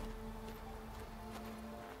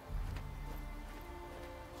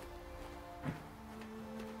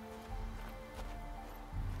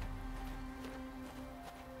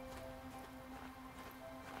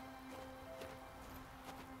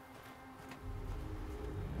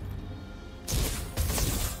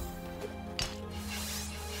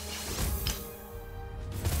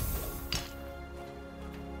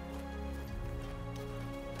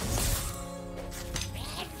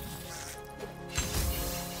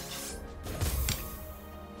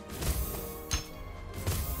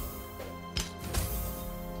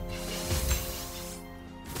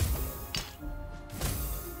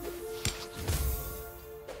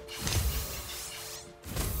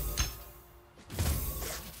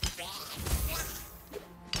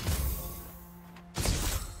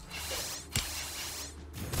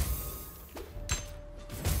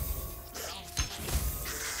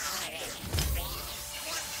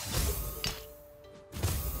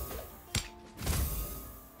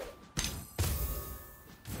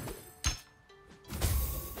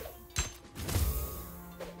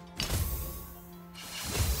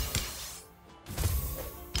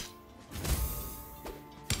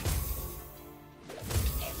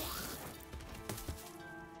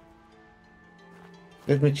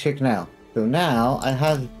 Let me check now. So now I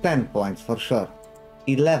have 10 points for sure.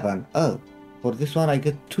 11. Oh, for this one I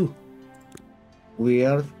get 2.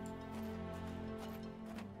 Weird.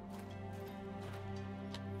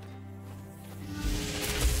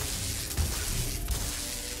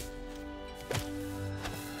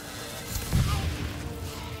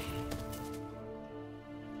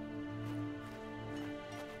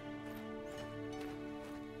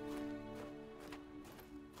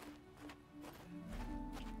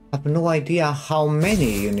 I have no idea how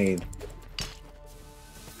many you need.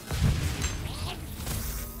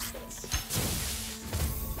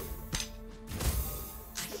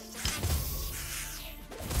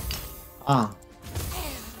 Ah,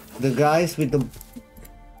 the guys with the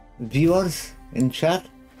viewers in chat?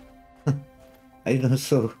 I don't know,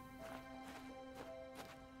 so.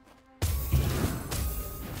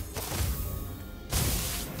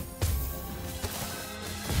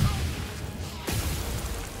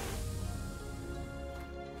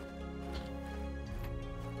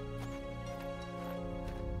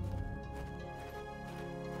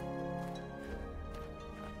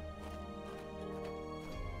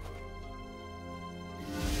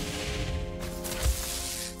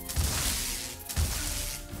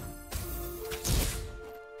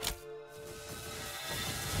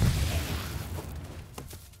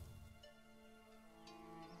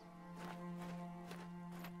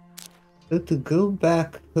 So to go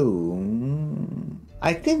back home,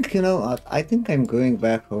 I think, I think I'm going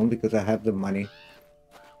back home because I have the money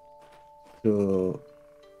to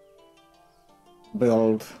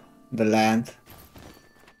build the land.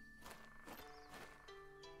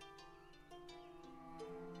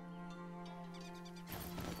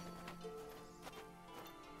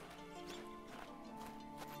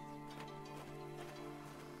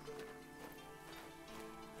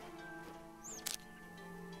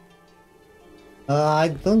 I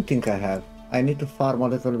don't think I have. I need to farm a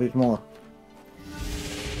little bit more.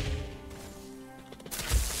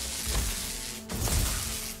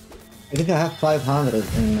 I think I have 500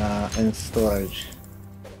 in storage.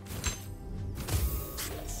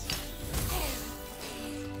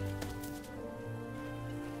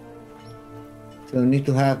 So I need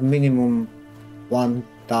to have minimum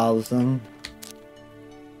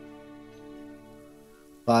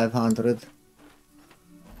 1,500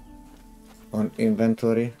 on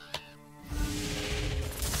inventory.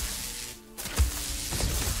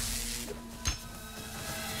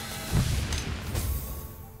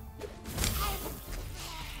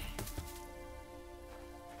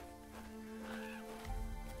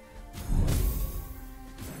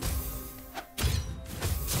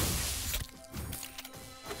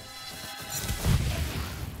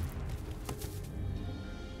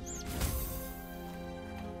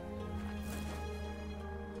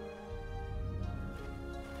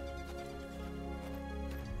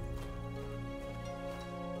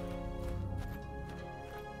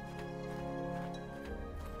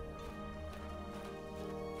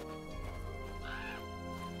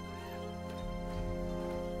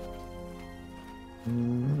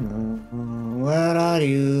 Where are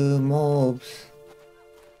you, mobs?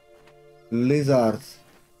 Lizards.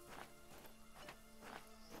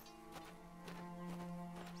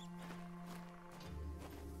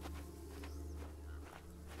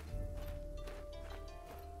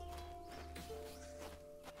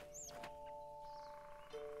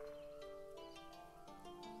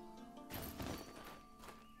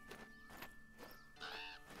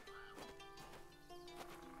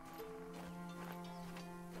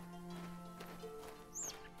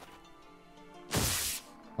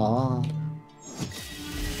 Ah.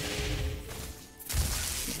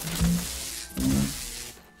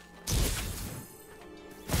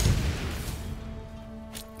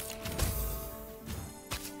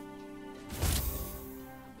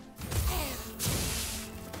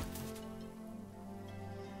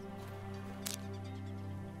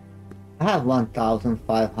 I have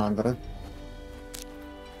 1,500.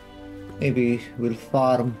 Maybe we'll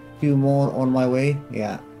farm a few more on my way.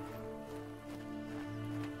 Yeah.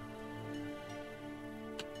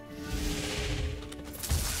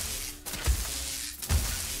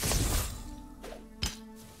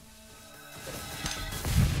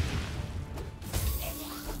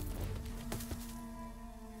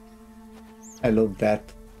 I love that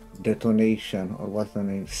detonation, or what's the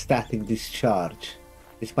name? Static discharge.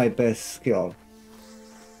 It's my best skill.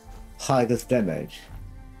 Highest damage.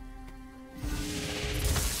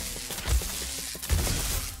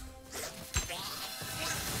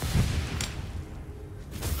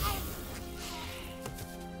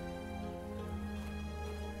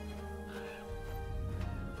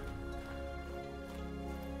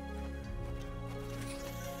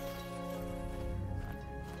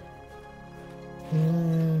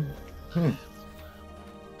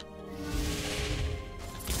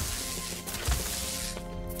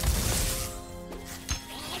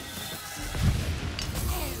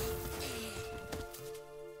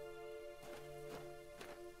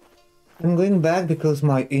 I'm going back because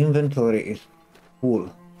my inventory is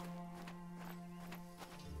full.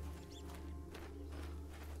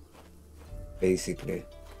 Basically.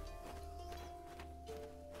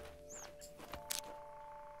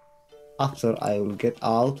 After I will get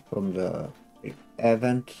out from the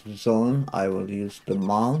event zone, I will use the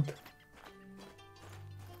mount.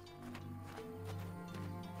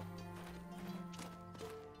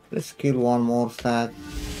 Let's kill one more stag.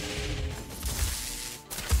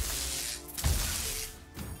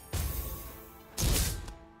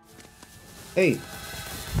 Hey!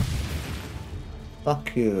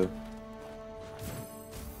 Fuck you.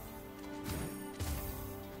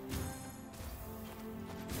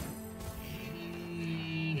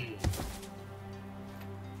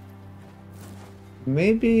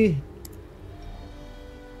 Maybe...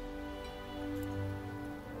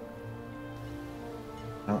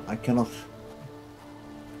 No, I cannot...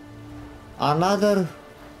 Another...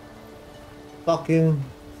 fucking...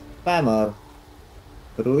 spammer.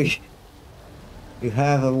 Rui. You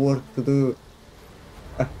have a work to do.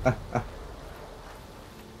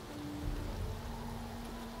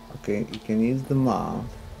 Okay, you can use the mouse.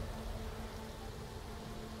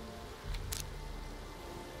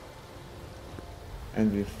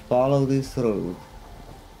 And we follow this road.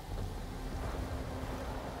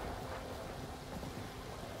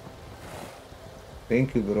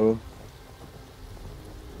 Thank you, bro.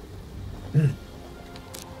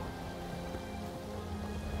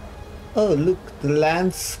 Oh, look, the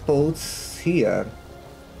land spots here.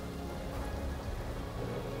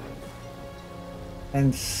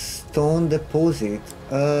 And stone deposit.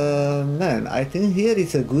 Man, I think here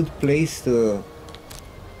is a good place to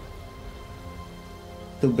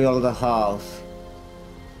build a house.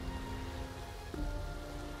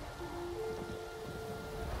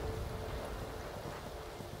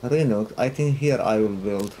 Renox, I think here I will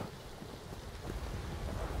build.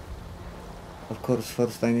 Of course,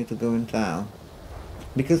 first I need to go in town.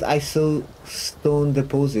 Because I saw stone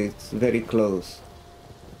deposits very close.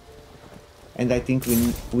 And I think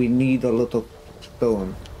we need a lot of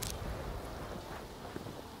stone.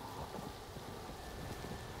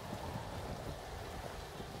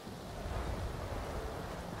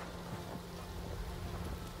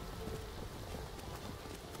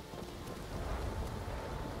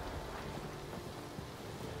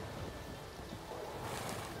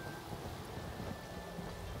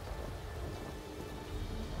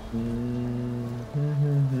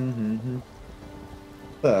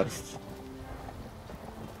 First,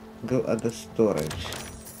 go at the storage.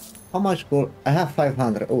 How much gold? I have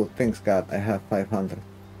 500. Oh, thanks God, I have 500.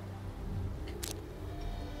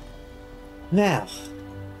 Now,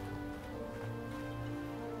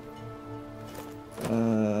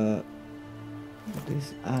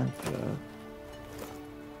 this antler.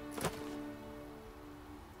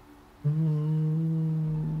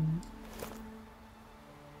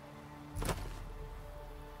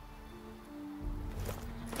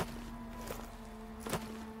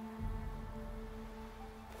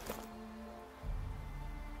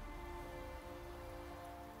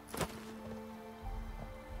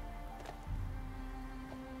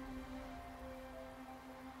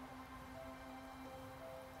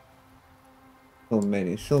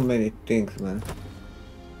 So many things, man.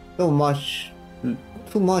 So much,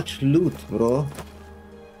 too much loot, bro.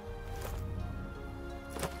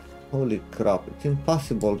 Holy crap, it's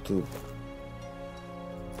impossible to...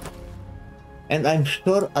 And I'm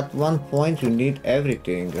sure at one point you need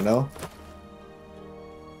everything, you know?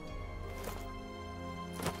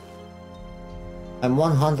 I'm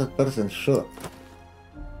 100% sure.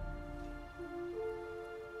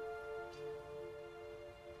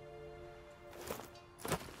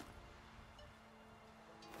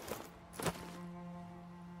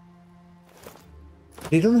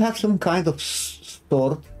 They don't have some kind of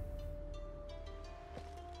sword.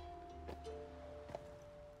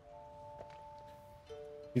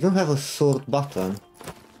 You don't have a sword button.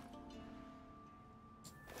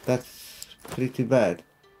 That's pretty bad.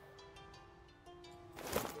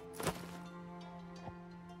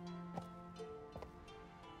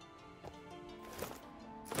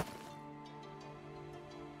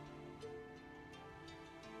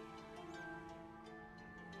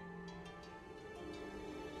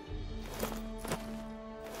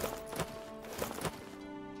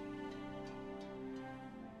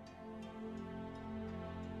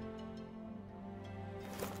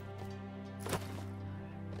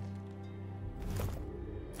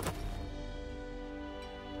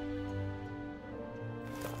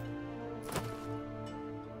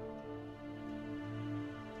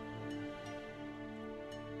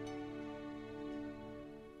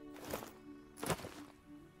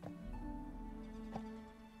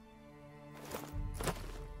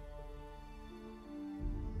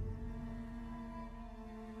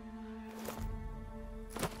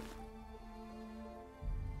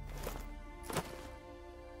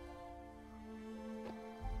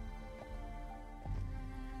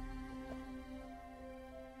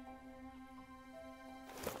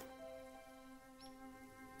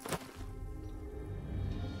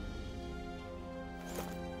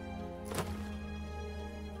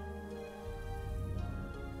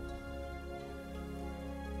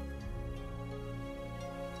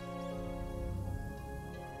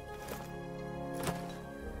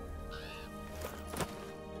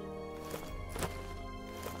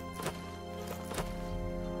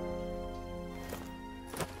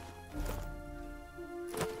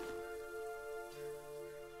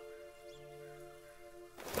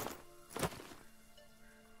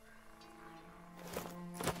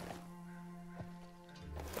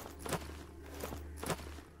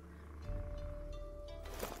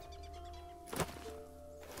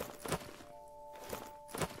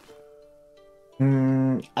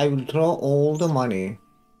 I will draw all the money.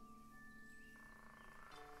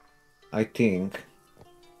 I think.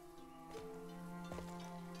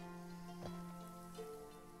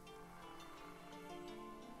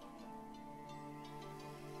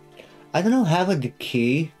 I don't know, have the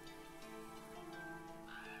key.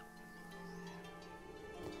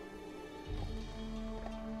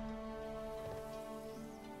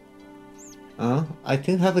 I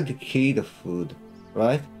think have the key the food,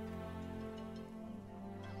 right?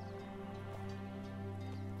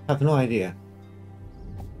 Have no idea.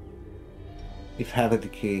 If have the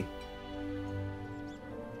key.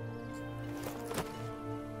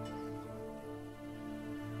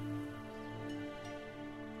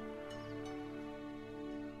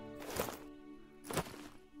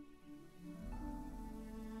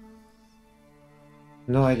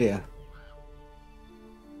 No idea.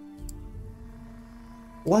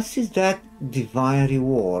 What is that divine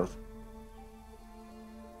reward?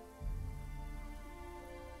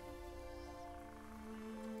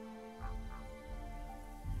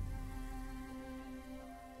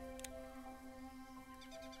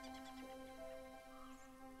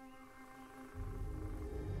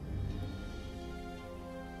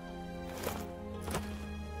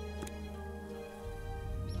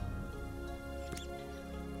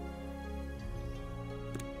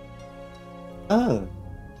 Oh.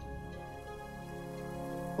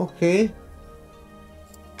 Okay.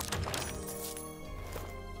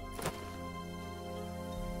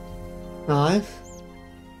 Nice.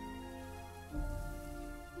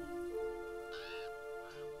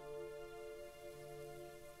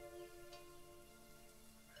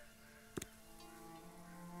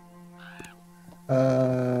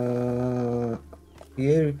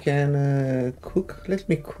 Here you can cook. Let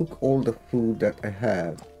me cook all the food that I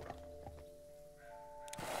have.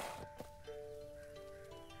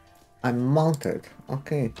 I'm mounted.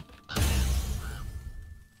 Okay.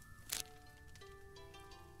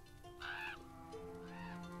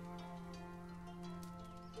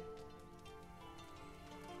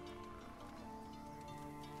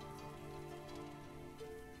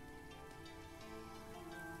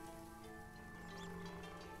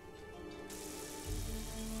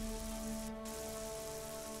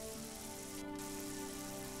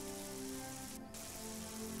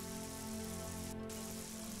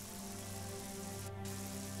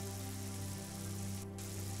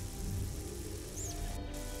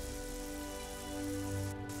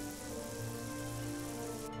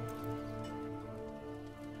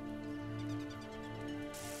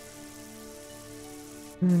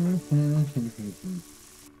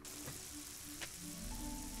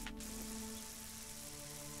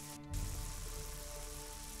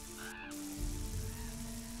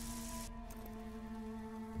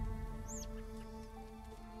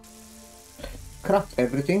 Craft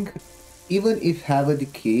everything. Even if have a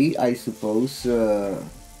decay, I suppose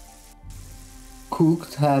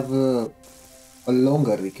cooked have a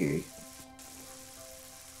longer decay.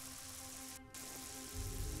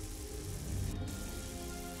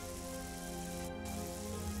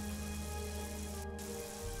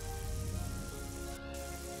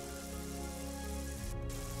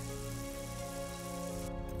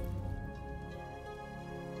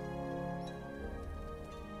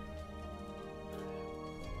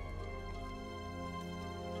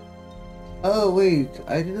 Oh wait,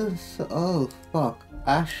 I didn't. Oh fuck!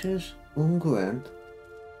 Ashes unguent.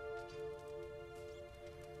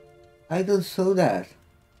 I don't saw that.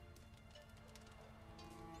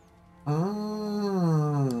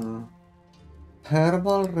 Ah,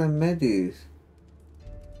 herbal remedies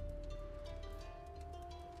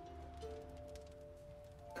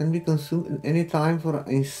can be consumed at any time for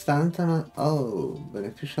instantaneous. Oh,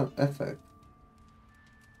 beneficial effect.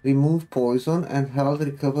 Remove poison and health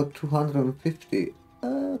recover 250.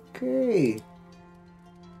 Okay.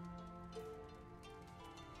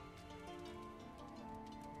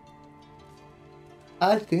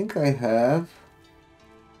 I think I have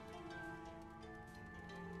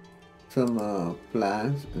some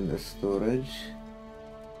plants in the storage.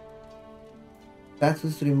 That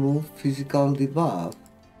is remove physical debuff.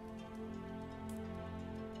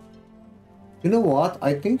 You know what?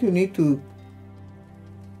 I think you need to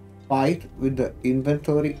fight with the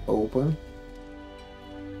inventory open.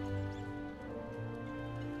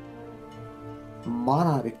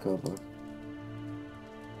 Mana recover.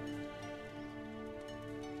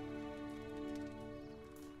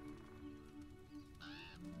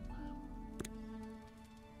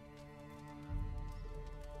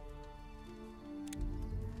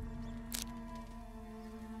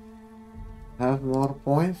 Have more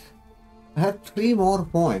points? I have 3 more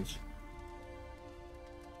points.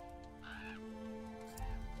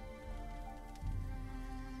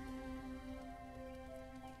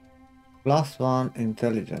 +1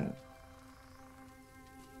 intelligence.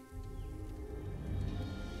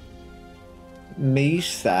 Mage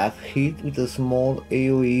staff hit with a small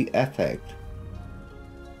AoE effect.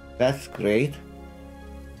 That's great.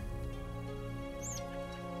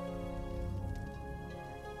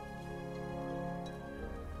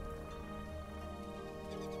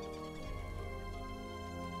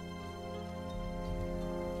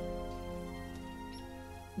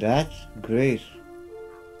 That's great.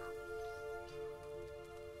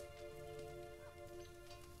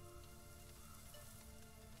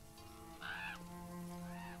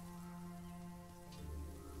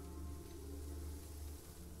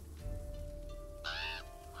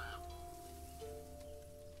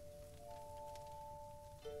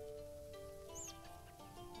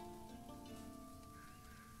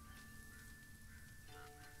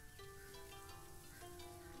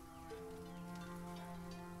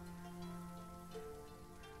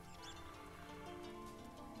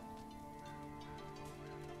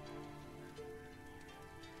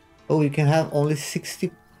 Oh, you can have only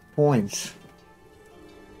 60 points.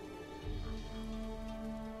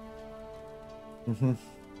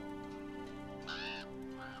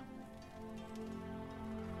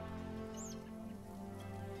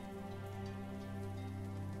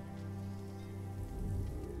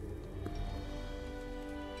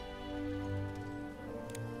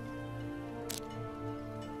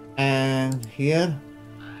 And here,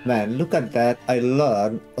 man, look at that. I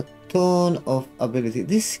learned a ton of ability.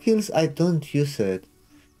 These skills, I don't use it.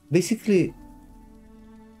 Basically,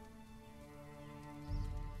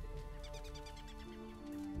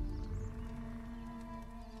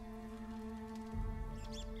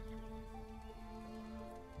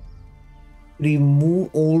 remove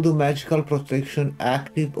all the magical protection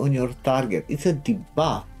active on your target. It's a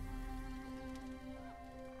debuff.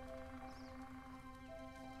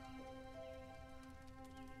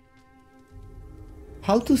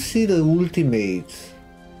 How to see the ultimates?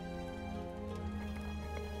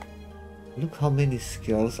 Look how many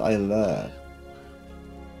skills I learned.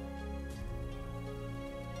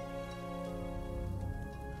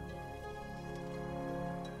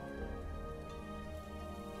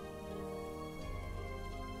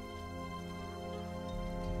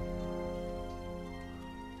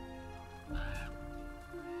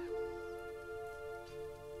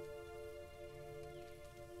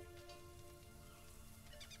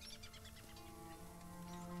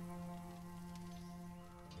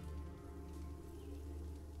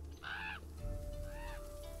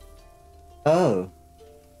 Oh,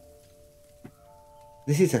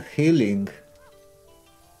 this is a healing.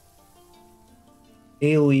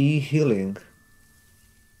 AoE healing.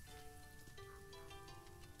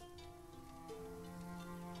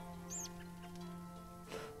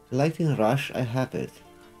 Lightning Rush, I have it.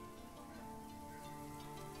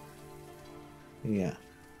 Yeah.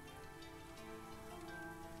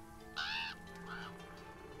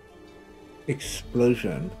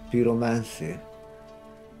 Explosion, Pyromancy.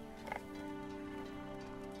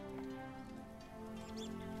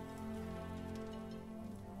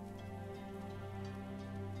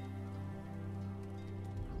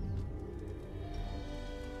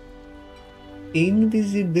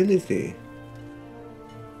 Invisibility.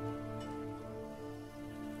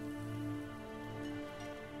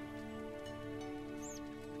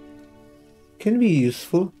 Can be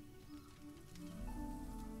useful.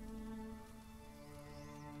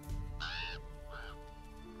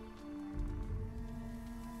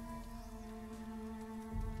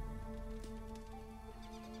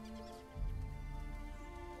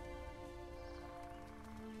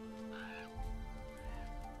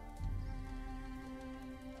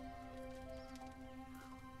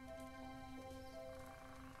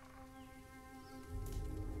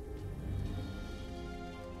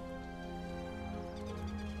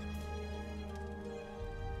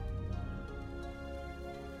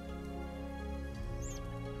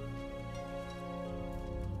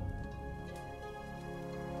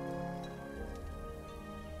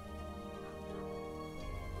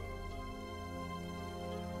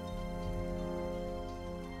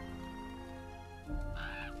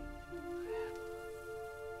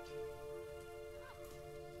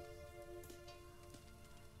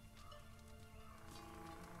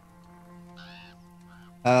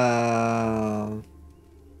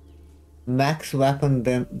 Max weapon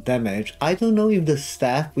damage. I don't know if the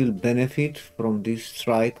staff will benefit from these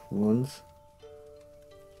strike wounds.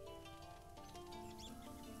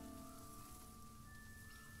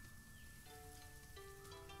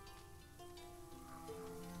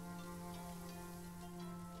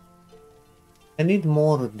 I need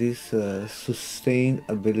more of these sustain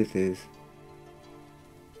abilities.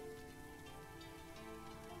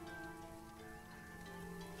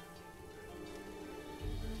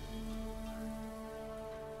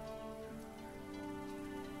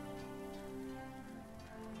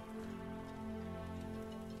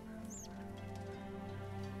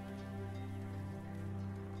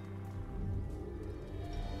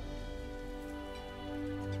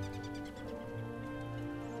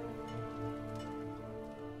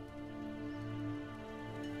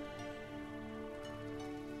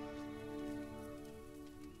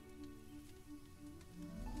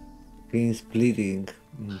 Means bleeding.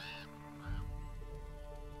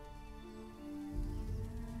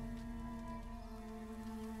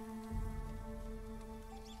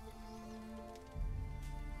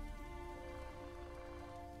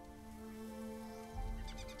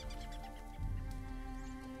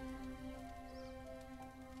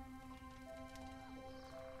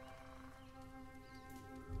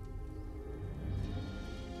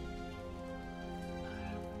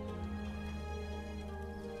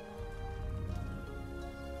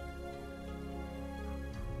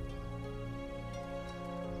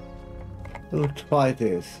 We'll try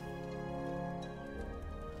this.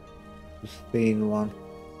 Sustain one.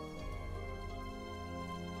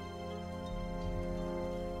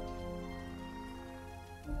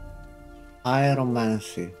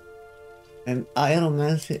 Aeromancy. And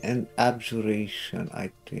aeromancy and abjuration,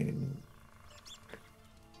 I think.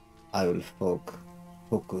 I will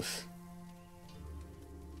focus.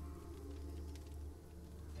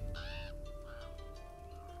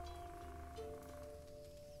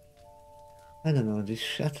 I don't know, these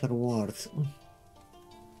shatter words.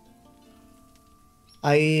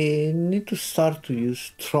 I need to start to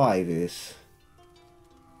try this.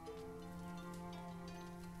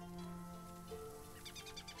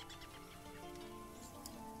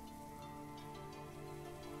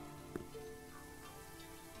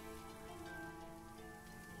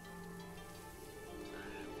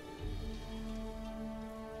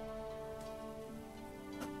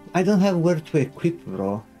 I don't have where to equip,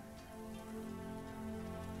 bro.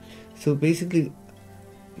 So basically,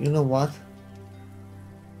 you know what?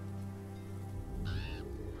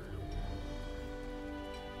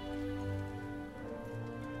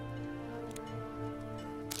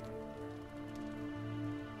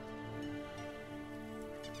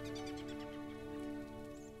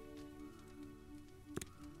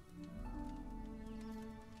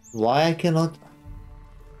 Why I cannot?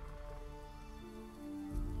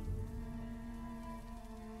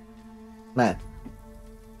 Man.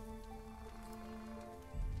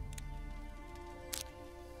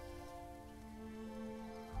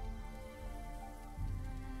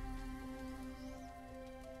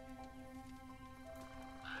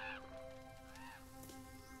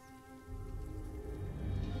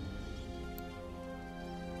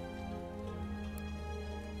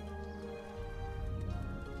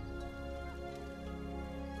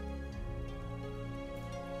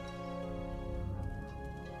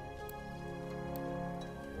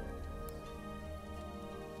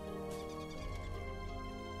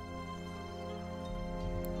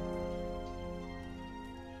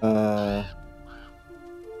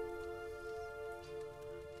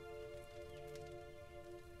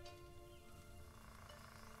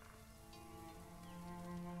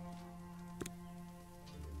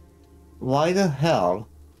 Why the hell?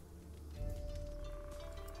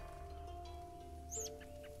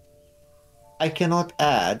 I cannot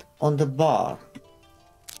add on the bar.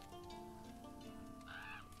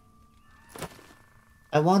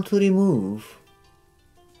 I want to remove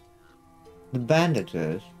the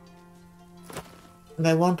bandages and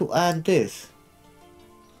I want to add this.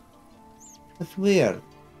 That's weird.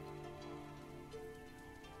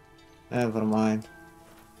 Never mind.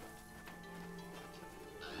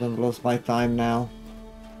 Don't lose my time now.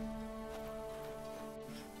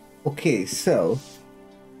 Okay, so...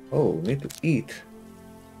 Oh, need to eat.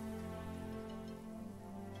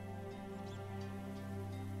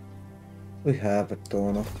 We have a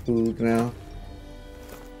ton of food now.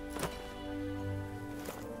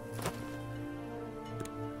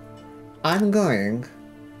 I'm going